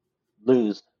just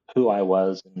lose who I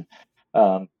was, and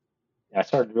um, I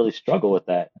started to really struggle with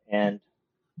that. And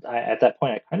at that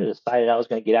point, I kind of decided I was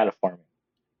going to get out of farming.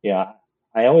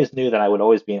 I always knew that I would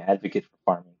always be an advocate for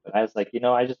farming, but I was like,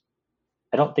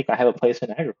 I don't think I have a place in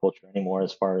agriculture anymore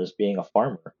as far as being a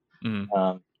farmer.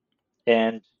 Mm.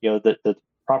 And the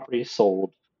property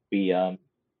sold. We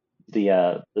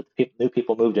new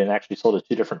people moved in and actually sold to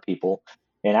two different people.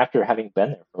 And after having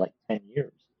been there for like 10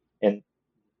 years and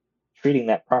treating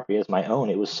that property as my own,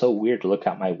 it was so weird to look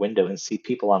out my window and see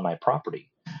people on my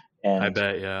property. And I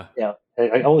bet, yeah.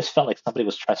 I always felt like somebody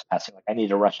was trespassing. Like I needed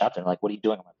to rush out there, like, what are you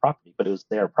doing on my property? But it was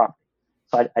their property.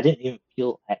 So I didn't even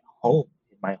feel at home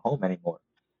in my home anymore.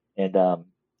 And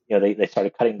they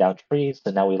started cutting down trees,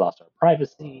 and now we lost our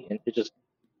privacy, and it just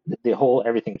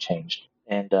everything changed.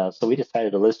 And so we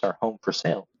decided to list our home for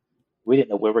sale. We didn't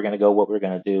know where we're going to go, what we are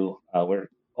going to do. We're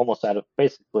almost out of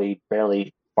basically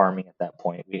barely farming at that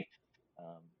point.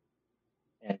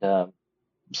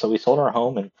 So we sold our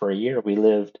home, and for a year we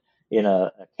lived in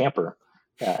a camper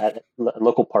at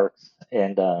local parks,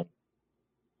 and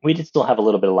we did still have a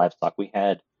little bit of livestock. We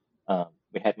had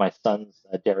my son's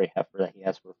dairy heifer that he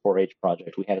has for a 4-H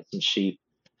project. We had some sheep.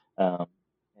 And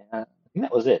I think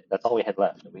that was it. That's all we had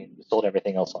left. We sold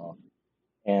everything else off,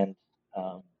 and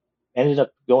ended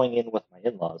up going in with my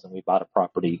in-laws, and we bought a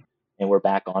property, and we're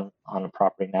back on a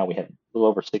property now. We have a little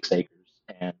over 6 acres,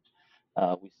 and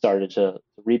we started to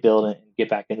rebuild and get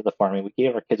back into the farming. We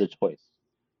gave our kids a choice.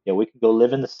 We could go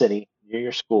live in the city near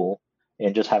your school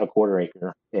and just have a 1/4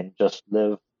 acre and just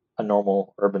live a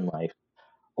normal urban life,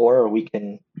 or we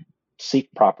can seek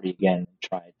property again and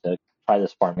try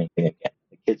this farming thing again.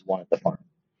 The kids wanted the farm.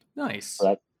 Nice.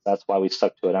 So that's why we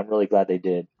stuck to it. I'm really glad they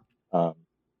did.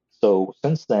 So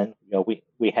since then,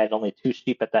 we had only 2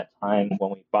 sheep at that time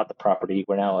when we bought the property.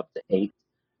 We're now up to 8.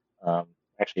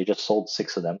 Actually, just sold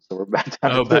 6 of them, so we're back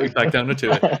down. Back down to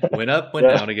 2. Went up, went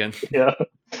down again.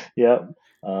 Yeah.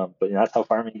 But that's how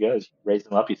farming goes. You raise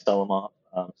them up, you sell them off.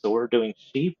 So we're doing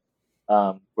sheep,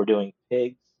 we're doing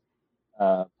pigs,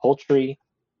 poultry,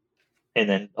 and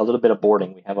then a little bit of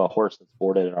boarding. We have a horse that's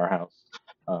boarded at our house,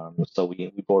 so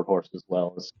we board horses as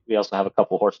well. We also have a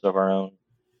couple horses of our own,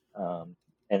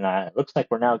 and it looks like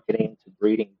we're now getting into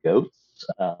breeding goats.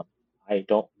 I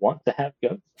don't want to have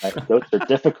goats. Goats are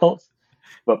difficult,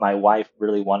 but my wife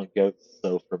really wanted goats,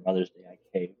 so for Mother's Day I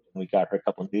caved, and we got her a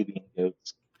couple Nubian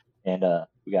goats, and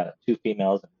we got 2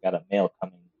 females and we got a male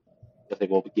coming. I think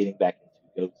we'll be getting back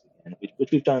into goats again,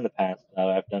 which we've done in the past.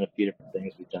 I've done a few different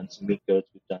things. We've done some meat goats,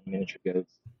 we've done miniature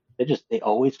goats. They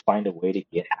always find a way to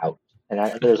get out,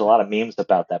 and there's a lot of memes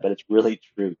about that, but it's really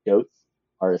true. Goats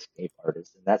are escape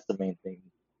artists, and that's the main thing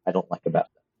I don't like about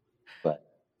them. But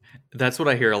That's what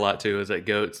I hear a lot too, is that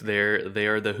goats, they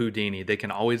are the Houdini. They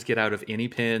can always get out of any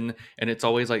pen, and it's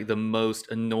always like the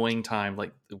most annoying time,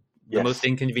 like the most Yes.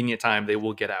 inconvenient time they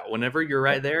will get out. Whenever you're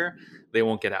right there, they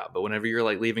won't get out. But whenever you're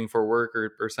like leaving for work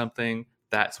or something,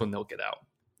 that's when they'll get out.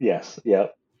 Yes.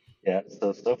 Yep. Yeah.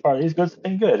 So far these goats have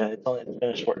been good, and it's been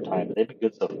a short time, but they've been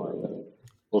good so far. But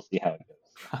we'll see how it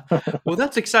goes. Well,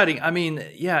 that's exciting. I mean,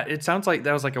 yeah, it sounds like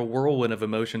that was like a whirlwind of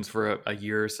emotions for a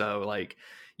year or so. Like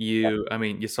Yeah. I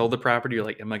mean, you sold the property. You're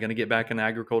like, am I going to get back in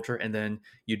agriculture? And then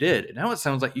you did. And now it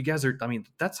sounds like you guys are, I mean,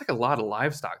 that's like a lot of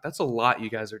livestock. That's a lot you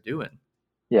guys are doing.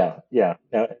 Yeah. Yeah.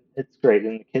 No, it's great,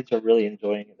 and the kids are really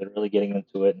enjoying it. They're really getting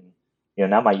into it, and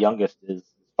now my youngest is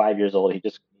 5 years old. He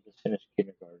just finished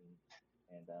kindergarten,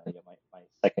 and my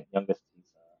second youngest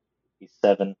he's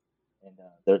 7,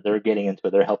 and they're getting into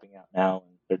it. They're helping out now,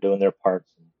 and they're doing their parts.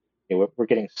 And we're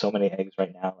getting so many eggs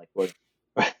right now. Like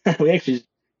we actually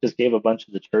just gave a bunch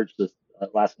to the church this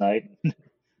last night,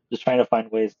 just trying to find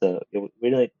ways to. We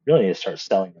really need to start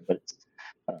selling them, but it's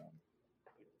um,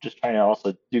 just trying to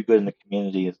also do good in the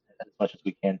community as much as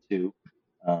we can too.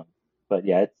 Um, but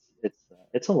yeah,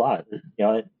 it's a lot.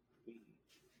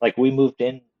 We moved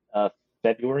in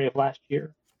February of last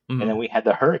year, and then Mhm. we had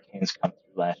the hurricanes come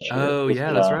through last year. Oh, With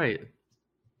yeah, that's right.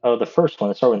 the first one,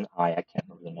 it started with an I. I can't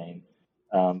remember the name.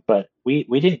 But we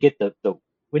didn't get the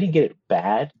we didn't get it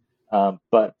bad.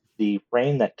 But the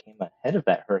rain that came ahead of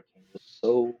that hurricane was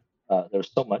there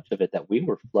was so much of it that we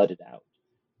were flooded out.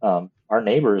 Our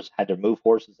neighbors had to move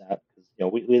horses out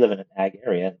because we live in an ag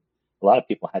area. And a lot of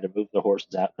people had to move their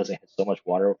horses out because they had so much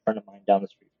water. A friend of mine down the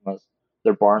street from us,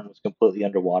 their barn was completely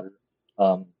underwater.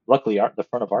 Luckily, the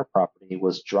front of our property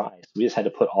was dry, so we just had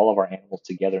to put all of our animals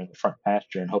together in the front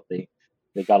pasture and hope they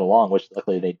got along, which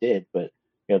luckily they did. But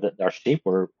our sheep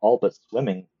were all but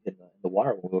swimming in the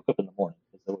water when we woke up in the morning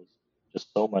because there was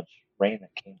just so much rain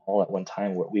that came all at one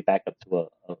time. Where we backed up to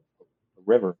a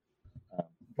river,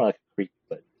 more like a creek,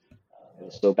 but it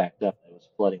was so backed up that it was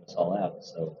flooding us all out.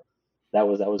 So that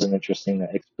was an interesting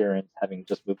experience having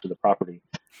just moved to the property.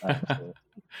 So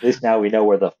at least now we know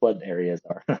where the flood areas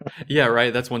are. Yeah,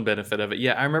 right. That's one benefit of it.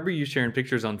 Yeah, I remember you sharing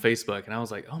pictures on Facebook, and I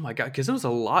was like, oh my God, because it was a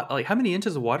lot. Like, how many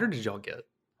inches of water did y'all get?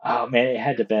 Oh man, it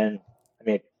had to been. I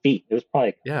mean, feet. It was probably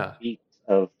a couple Yeah. feet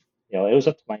of. It was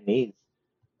up to my knees.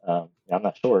 I'm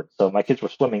not short, so my kids were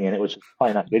swimming in it, which is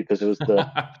probably not good because it was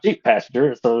the sheep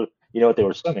pasture. So you know what they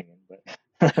were swimming in,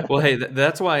 but Well, hey,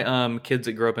 that's why kids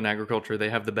that grow up in agriculture, they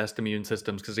have the best immune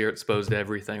systems because they're exposed to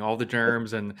everything, all the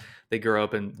germs, and they grow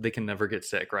up and they can never get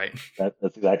sick, right?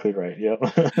 that's exactly right.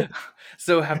 Yep.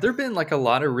 So, have there been like a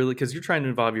lot of really, because you're trying to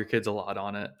involve your kids a lot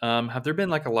on it, have there been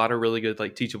like a lot of really good,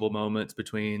 like teachable moments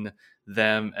between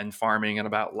them and farming and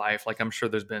about life? Like, I'm sure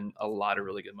there's been a lot of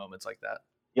really good moments like that.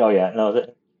 Oh yeah, no,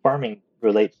 farming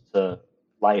relates to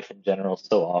life in general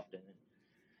so often.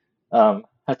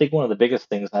 I think one of the biggest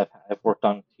things I've worked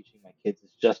on teaching my kids is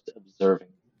just observing.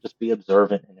 Just be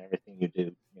observant in everything you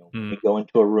do. When Mm, you go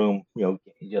into a room, you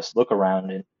just look around,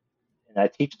 and I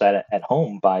teach that at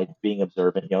home by being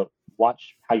observant.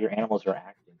 Watch how your animals are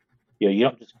acting. You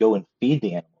don't just go and feed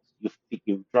the animals.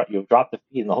 You drop the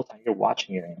feed, and the whole time you're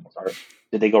watching your animals.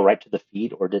 Did they go right to the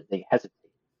feed, or did they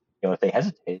hesitate? If they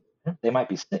hesitate, they might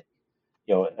be sick.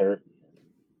 Or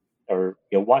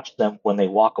watch them when they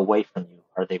walk away from you.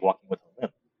 Are they walking with a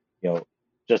limp?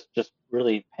 Just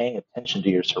really paying attention to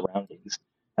your surroundings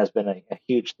has been a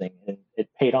huge thing, and it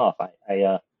paid off.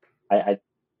 I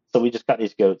so we just got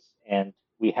these goats, and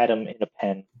we had them in a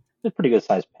pen, a pretty good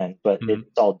sized pen, but mhm.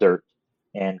 it's all dirt.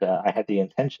 And I had the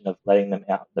intention of letting them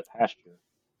out in the pasture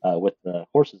with the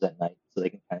horses at night, so they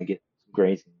can kind of get some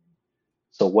grazing.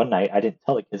 So one night, I didn't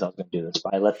tell the kids I was going to do this,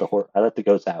 but I let the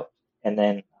goats out, and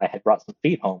then I had brought some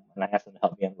feed home, and I asked them to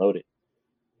help me unload it.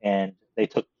 And they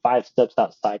took 5 steps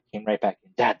outside, came right back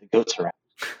in. Dad, the goats are out.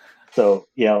 So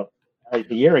a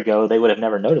year ago, they would have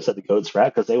never noticed that the goats were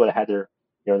out because they would have had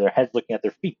their heads looking at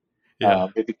their feet. Yeah.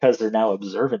 But because they're now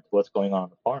observant to what's going on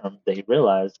the farm, they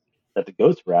realized that the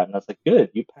goats were out, and I was like, "Good,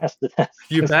 you passed the test."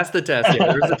 You passed the test.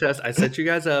 Yeah, there's the test. I set you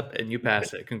guys up and you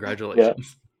passed it. Yeah,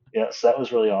 Congratulations. yeah. So that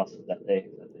was really awesome that they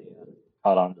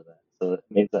caught on to that. So it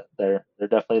means that they're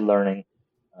definitely learning.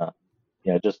 Uh,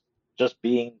 just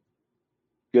being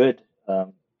good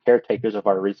caretakers of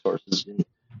our resources, and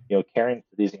caring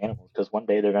for these animals, because one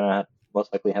day they're gonna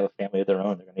most likely have a family of their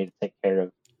own. They're gonna need to take care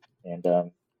of,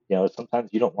 and sometimes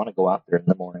you don't want to go out there in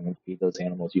the morning and feed those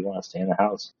animals. You want to stay in the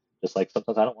house. Just like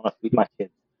sometimes I don't want to feed my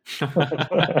kids.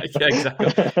 Yeah, exactly.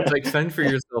 It's like fend for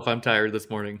yourself. I'm tired this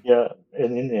morning. Yeah,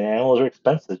 and animals are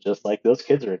expensive, just like those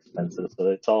kids are expensive. So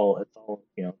it's all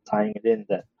tying it in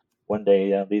that one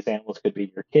day these animals could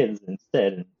be your kids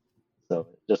instead. And So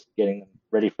just getting them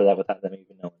ready for that without them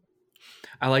even knowing.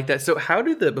 I like that. So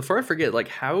before I forget, like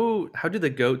how do the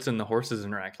goats and the horses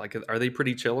interact? Like, are they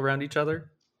pretty chill around each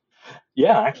other?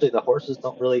 Yeah, actually, the horses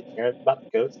don't really care about the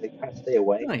goats. They kind of stay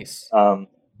away. Nice.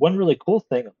 One really cool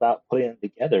thing about putting them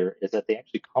together is that they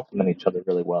actually complement each other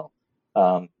really well.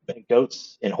 And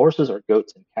goats and horses, or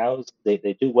goats and cows, they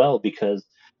do well because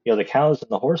the cows and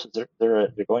the horses they're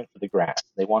going for the grass.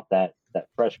 They want that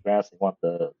fresh grass. They want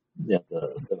the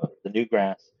the new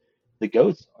grass. The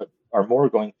goats are more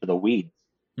going for the weeds.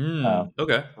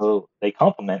 Okay. So they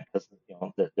complement because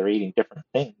they're eating different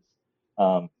things.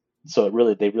 So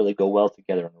they really go well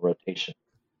together in a rotation.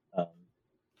 Um,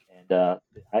 and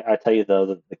I tell you though,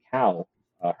 the cow,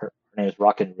 her name is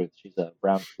Rockin' Ruth. She's a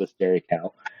brown Swiss dairy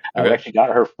cow. We actually got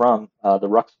her from the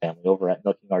Rux family over at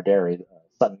Milking Our Dairy,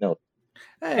 Sutton Milk.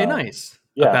 Hey, nice.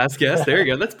 Yeah. A past guest. There you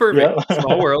go. That's perfect. Yeah.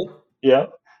 Small world. Yeah.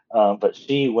 But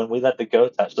when we let the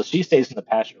goats out, so she stays in the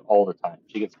pasture all the time.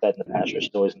 She gets fed in the pasture.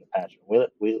 She's always in the pasture. When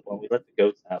we let the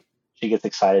goats out, she gets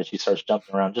excited. She starts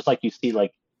jumping around, just like you see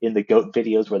like in the goat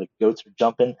videos where the goats are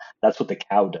jumping. That's what the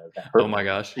cow does. Oh my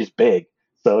gosh. She's big.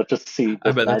 So just see.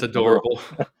 I bet that's adorable.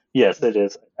 Yes, it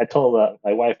is. I told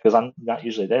my wife, because I'm not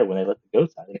usually there when they let the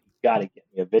goats out, you've got to get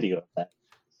me a video of that.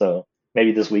 So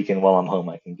maybe this weekend while I'm home,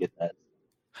 I can get that.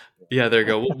 Yeah, there you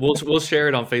go. We'll share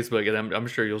it on Facebook, and I'm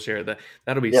sure you'll share it.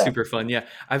 That'll be super fun. Yeah,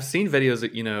 I've seen videos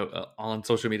that on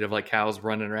social media of like cows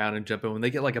running around and jumping when they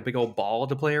get like a big old ball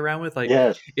to play around with. Like,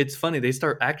 It's funny. They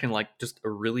start acting like just a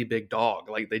really big dog.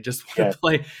 Like they just want to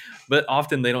play, but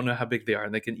often they don't know how big they are,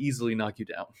 and they can easily knock you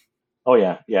down. Oh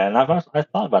yeah, and I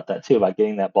thought about that too, about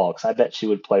getting that ball, because I bet she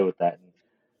would play with that, and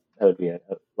that would be a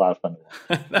lot of fun.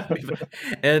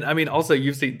 And I mean, also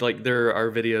you've seen like there are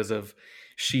videos of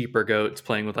sheep or goats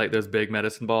playing with like those big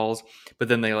medicine balls, but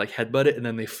then they like headbutt it and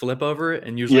then they flip over it,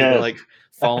 and usually they like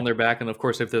fall on their back. And of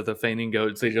course, if they're the fainting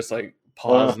goats, they just like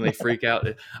pause and they freak out.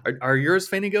 Are yours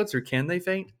fainting goats, or can they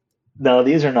faint? No,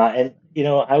 these are not. And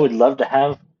I would love to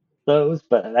have those,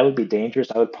 but that would be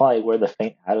dangerous. I would probably wear the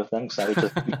faint out of them, because I would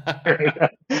just be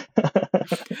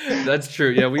That's true.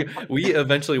 Yeah, we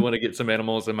eventually want to get some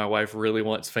animals, and my wife really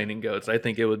wants fainting goats. I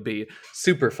think it would be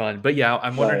super fun. But yeah,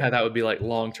 I'm wondering how that would be like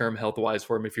long-term health-wise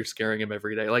for him if you're scaring him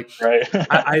every day. Like,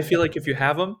 I feel like if you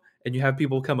have them and you have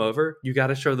people come over, you got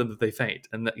to show them that they faint,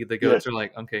 and the goats are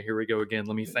like, okay, here we go again.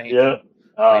 Let me faint. Yeah.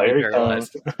 Oh, here he comes.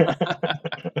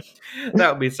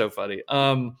 That would be so funny.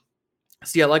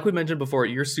 So yeah, like we mentioned before,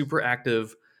 you're super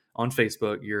active on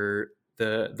Facebook. You're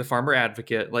the farmer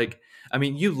advocate. Like, I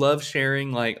mean, you love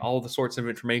sharing like all the sorts of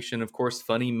information, of course,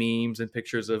 funny memes and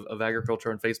pictures of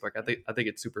agriculture on Facebook. I think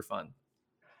it's super fun.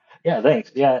 Yeah,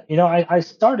 thanks. Yeah, I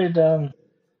started.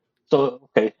 So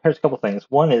okay, here's a couple things.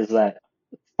 One is that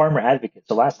farmer advocate.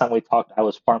 So last time we talked, I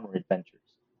was Farmer Adventures,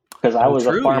 because I was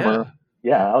a farmer.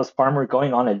 Yeah, I was farmer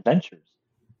going on adventures.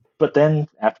 But then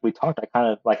after we talked, I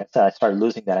kind of, like I said, I started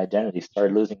losing that identity,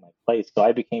 started losing my place. So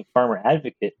I became Farmer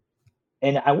Advocate.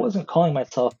 And I wasn't calling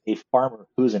myself a farmer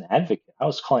who's an advocate. I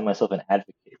was calling myself an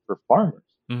advocate for farmers.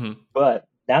 Mm-hmm. But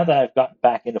now that I've gotten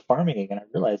back into farming again, I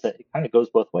realize that it kind of goes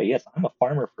both ways. Yes, I'm a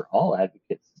farmer for all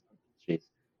advocates.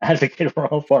 Advocate for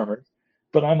all farmers.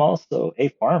 But I'm also a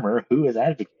farmer who is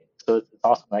advocating. So it's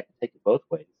awesome that I can take it both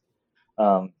ways.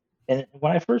 And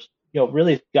when I first,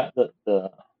 really got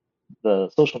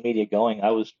the social media going, I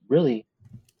was really,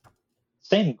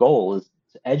 same goal is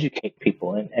to educate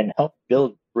people and help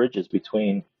build bridges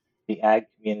between the ag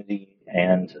community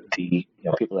and the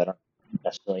people that aren't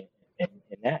necessarily in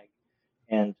ag.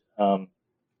 And I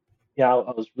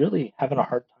was really having a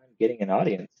hard time getting an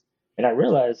audience, and I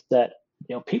realized that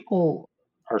people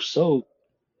are so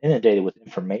inundated with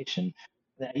information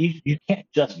that you can't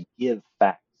just give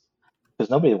facts, because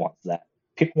nobody wants that.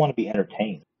 People want to be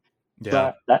entertained.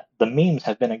 Yeah. That the memes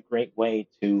have been a great way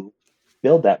to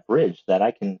build that bridge, that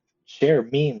I can share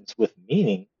memes with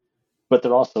meaning, but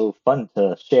they're also fun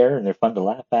to share and they're fun to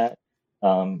laugh at.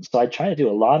 So I try to do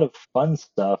a lot of fun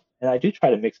stuff, and I do try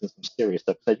to mix in some serious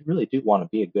stuff, because I really do want to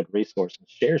be a good resource and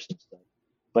share some stuff.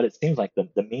 But it seems like the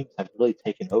memes have really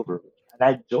taken over, and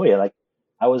I enjoy it. Like,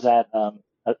 I was at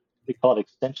we call it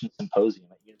Extension Symposium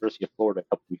at University of Florida a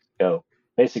couple weeks ago.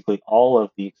 Basically, all of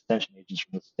the extension agents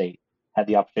from the state had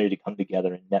the opportunity to come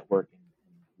together and network and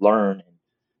learn.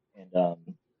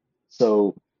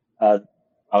 So I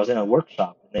was in a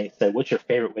workshop, and they said, "What's your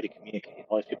favorite way to communicate?"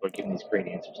 All these people are giving these great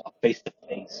answers, face to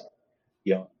face.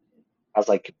 I was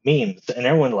like, memes, and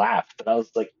everyone laughed. But I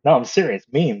was like, no, I'm serious.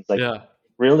 Memes, like,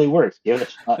 really works. Give it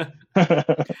a shot.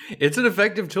 It's an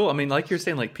effective tool. I mean, like you're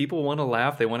saying, like, people want to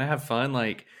laugh, they want to have fun.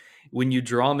 Like, when you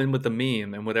draw them in with the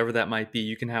meme and whatever that might be,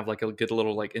 you can have like get a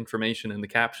little like information in the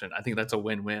caption. I think that's a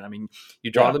win-win. I mean,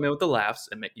 you draw them in with the laughs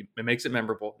and it makes it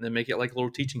memorable, and then make it like a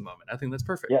little teaching moment. I think that's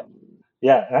perfect.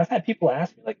 Yeah. And I've had people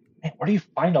ask me like, man, where do you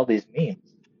find all these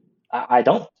memes? I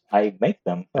don't. I make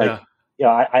them. Like,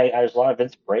 there's a lot of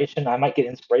inspiration. I might get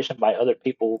inspiration by other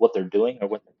people, what they're doing or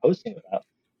what they're posting about.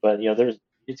 But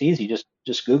it's easy.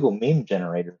 Just Google meme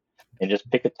generator and just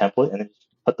pick a template and then just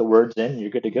put the words in and you're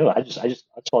good to go. I just that's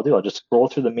what I'll do. I'll just scroll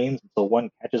through the memes until one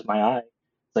catches my eye.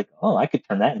 It's like, oh, I could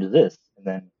turn that into this, and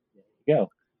then there you go.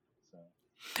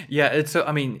 Yeah, it's so.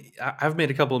 I mean, I've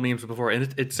made a couple of memes before,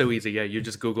 and it's so easy. Yeah, you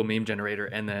just Google meme generator,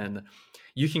 and then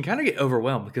you can kind of get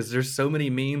overwhelmed because there's so many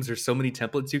memes, there's so many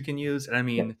templates you can use, and I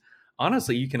mean,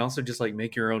 honestly, you can also just like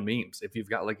make your own memes if you've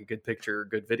got like a good picture or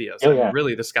good video. So I mean,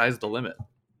 really, the sky's the limit.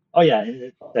 Oh yeah,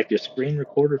 and like your screen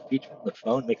recorder feature on the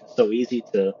phone makes it so easy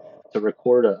to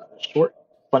record a short,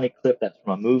 funny clip that's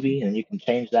from a movie, and you can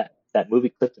change that movie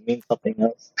clip to mean something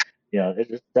else.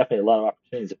 There's definitely a lot of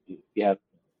opportunities if you have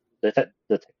the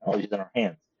technologies in our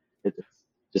hands. It's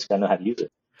just gotta know how to use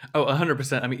it. Oh,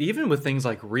 100%. I mean, even with things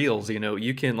like Reels,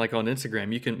 you can like on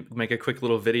Instagram, you can make a quick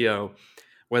little video,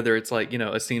 whether it's like,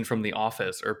 a scene from The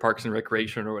Office or Parks and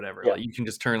Recreation or whatever. Like you can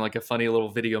just turn like a funny little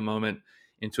video moment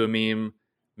into a meme.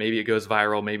 Maybe it goes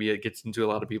viral. Maybe it gets into a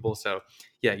lot of people. So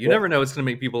yeah, you never know what's going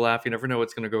to make people laugh. You never know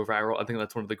what's going to go viral. I think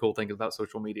that's one of the cool things about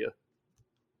social media.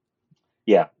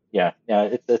 Yeah.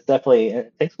 It's definitely,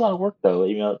 it takes a lot of work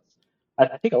though.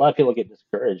 I think a lot of people get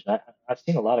discouraged. I've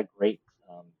seen a lot of great,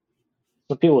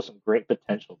 some people with some great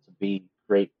potential to be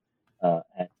great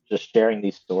at just sharing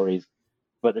these stories,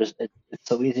 but it's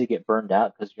so easy to get burned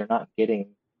out because you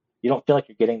don't feel like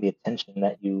you're getting the attention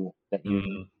that you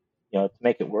need, to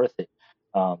make it worth it.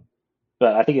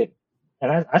 But I think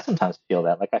and I sometimes feel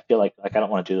that, like I feel like I don't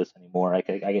want to do this anymore. I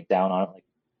get down on it, like,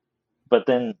 but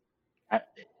then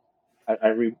I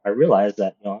realize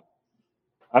that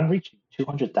I'm reaching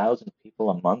 200,000 people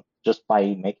a month just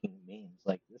by making memes.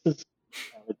 Like this is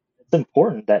it's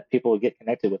important that people get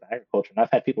connected with agriculture, and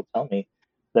I've had people tell me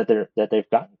that they've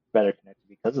gotten better connected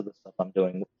because of the stuff I'm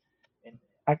doing. And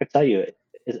I could tell you,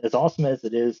 as awesome as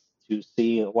it is to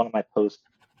see one of my posts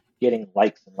getting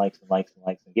likes and likes and likes and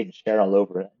likes and getting shared all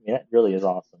over it, I mean, that really is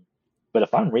awesome. But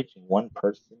if I'm reaching one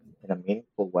person in a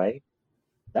meaningful way,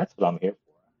 that's what I'm here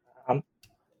for. As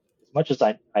much as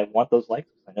I want those likes,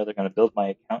 I know they're going to build my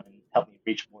account and help me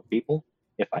reach more people.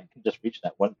 If I can just reach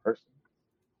that one person,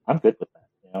 I'm good with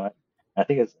that. I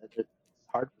think it's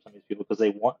hard for some of these people because they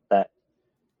want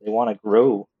to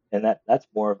grow, and that's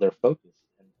more of their focus.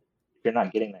 And if you're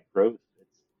not getting that growth,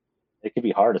 it can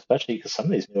be hard, especially because some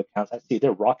of these new accounts I see,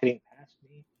 they're rocketing past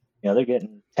me. They're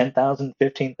getting 10,000,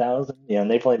 15,000,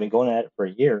 and they've only been going at it for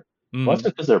a year. Well, that's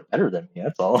because they're better than me.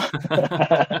 That's all.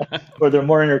 Or they're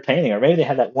more entertaining, or maybe they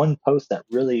had that one post that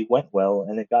really went well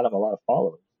and it got them a lot of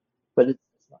followers. But it's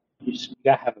not. You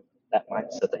gotta have that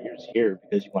mindset that you're just here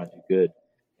because you want to do good,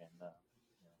 and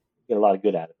get a lot of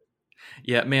good out of it.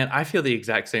 Yeah, man, I feel the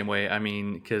exact same way. I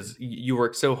mean, because you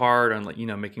work so hard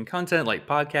on making content like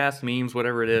podcasts, memes,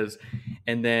 whatever it is,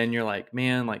 and then you're like,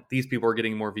 man, like these people are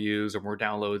getting more views or more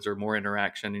downloads or more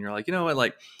interaction, and you're like, you know what,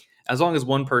 like as long as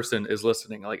one person is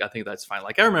listening, like I think that's fine.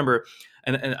 Like I remember,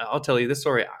 and I'll tell you this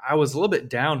story. I was a little bit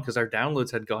down because our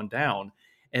downloads had gone down,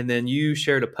 and then you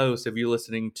shared a post of you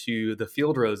listening to the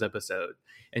Field Rose episode,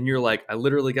 and you're like, I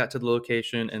literally got to the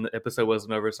location and the episode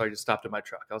wasn't over, so I just stopped at my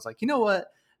truck. I was like, you know what?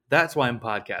 That's why I'm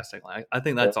podcasting. Like, I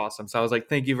think that's awesome. So I was like,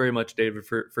 thank you very much, David,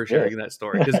 for sharing that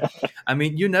story. Because I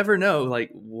mean, you never know like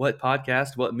what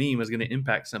podcast, what meme is going to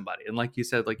impact somebody. And like you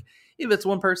said, like if it's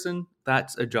one person,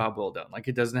 that's a job well done. Like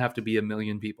it doesn't have to be a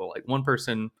million people. Like one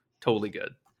person, totally good.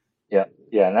 Yeah.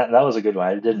 And that was a good one.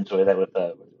 I did enjoy that with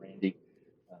Randy.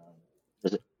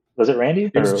 Was it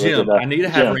Randy? It was Jim. I need to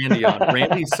have Randy on.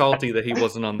 Randy's salty that he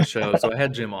wasn't on the show, so I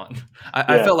had Jim on.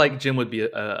 I felt like Jim would be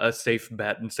a safe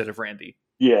bet instead of Randy.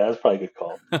 Yeah, that's probably a good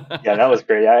call. Yeah, that was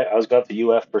great. I was going to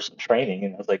UF for some training,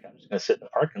 and I was like, I'm just going to sit in the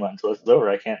parking lot until this is over.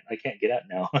 I can't get out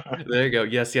now. There you go.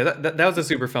 Yes, yeah, that was a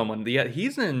super fun one. Yeah,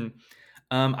 he's in.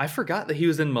 I forgot that he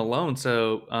was in Malone,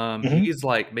 so he's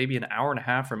like maybe an hour and a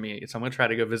half from me. So I'm going to try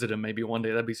to go visit him maybe one day.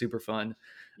 That'd be super fun.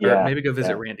 Or maybe go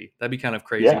visit Randy. That'd be kind of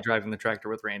crazy driving the tractor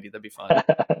with Randy. That'd be fun.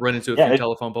 Run into a few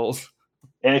telephone poles.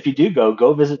 And if you do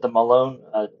go visit the Malone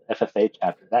FFA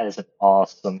chapter. That is an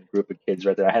awesome group of kids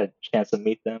right there. I had a chance to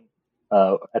meet them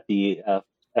at the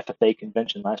FFA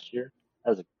convention last year.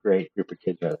 That was a great group of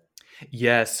kids right there.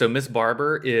 Yes. So Miss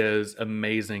Barber is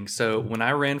amazing. So when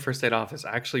I ran for state office,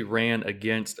 I actually ran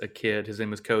against a kid. His name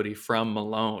was Cody from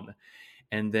Malone.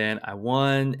 And then I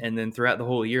won. And then throughout the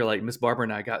whole year, like Miss Barber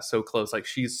and I got so close. Like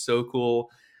she's so cool.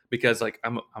 because like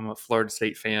I'm a Florida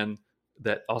State fan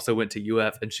that also went to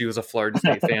UF, and she was a Florida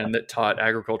State fan that taught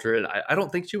agriculture. And I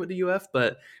don't think she went to UF,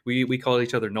 but we called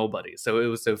each other nobody. So it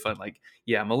was so fun. Like,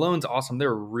 yeah, Malone's awesome.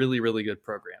 They're a really, really good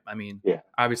program. I mean,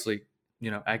 obviously,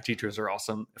 ag teachers are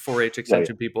awesome. 4-H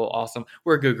extension people, awesome.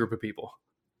 We're a good group of people.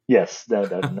 Yes, no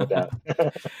doubt.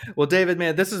 Well, David,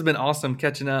 man, this has been awesome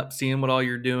catching up, seeing what all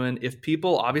you're doing. If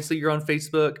people, obviously you're on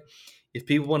Facebook, if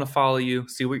people want to follow you,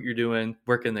 see what you're doing,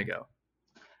 where can they go?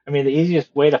 I mean, the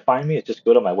easiest way to find me is just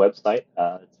go to my website.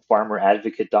 It's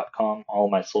farmeradvocate.com. All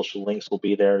my social links will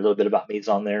be there. A little bit about me is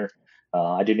on there.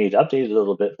 I do need to update it a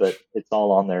little bit, but it's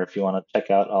all on there if you want to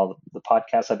check out all the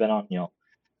podcasts I've been on.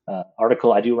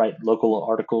 Article. I do write local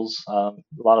articles. A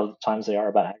lot of the times they are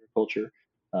about agriculture.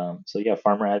 So yeah,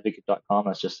 farmeradvocate.com.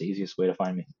 That's just the easiest way to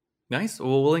find me. Nice.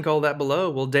 Well, we'll link all that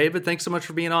below. Well, David, thanks so much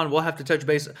for being on. We'll have to touch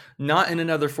base, not in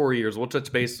another 4 years. We'll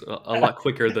touch base a lot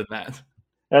quicker than that.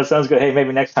 That sounds good. Hey,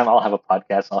 maybe next time I'll have a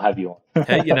podcast. I'll have you on.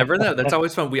 Hey, you never know. That's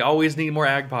always fun. We always need more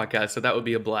ag podcasts, so that would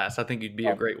be a blast. I think you'd be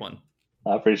a great one.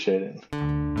 I appreciate it.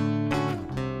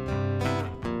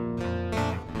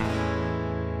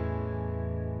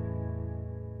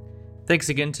 Thanks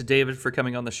again to David for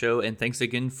coming on the show, and thanks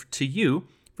again to you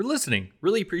for listening.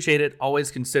 Really appreciate it.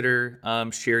 Always consider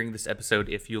sharing this episode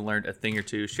if you learned a thing or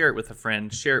two. Share it with a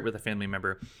friend, share it with a family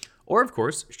member, or of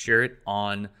course, share it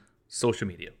on social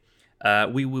media.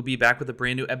 We will be back with a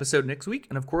brand new episode next week.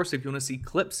 And of course, if you want to see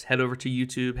clips, head over to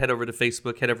YouTube, head over to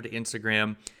Facebook, head over to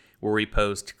Instagram, where we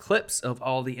post clips of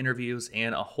all the interviews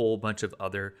and a whole bunch of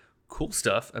other cool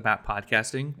stuff about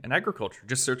podcasting and agriculture.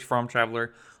 Just search Farm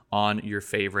Traveler on your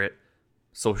favorite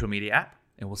social media app,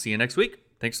 and we'll see you next week.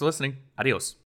 Thanks for listening. Adios.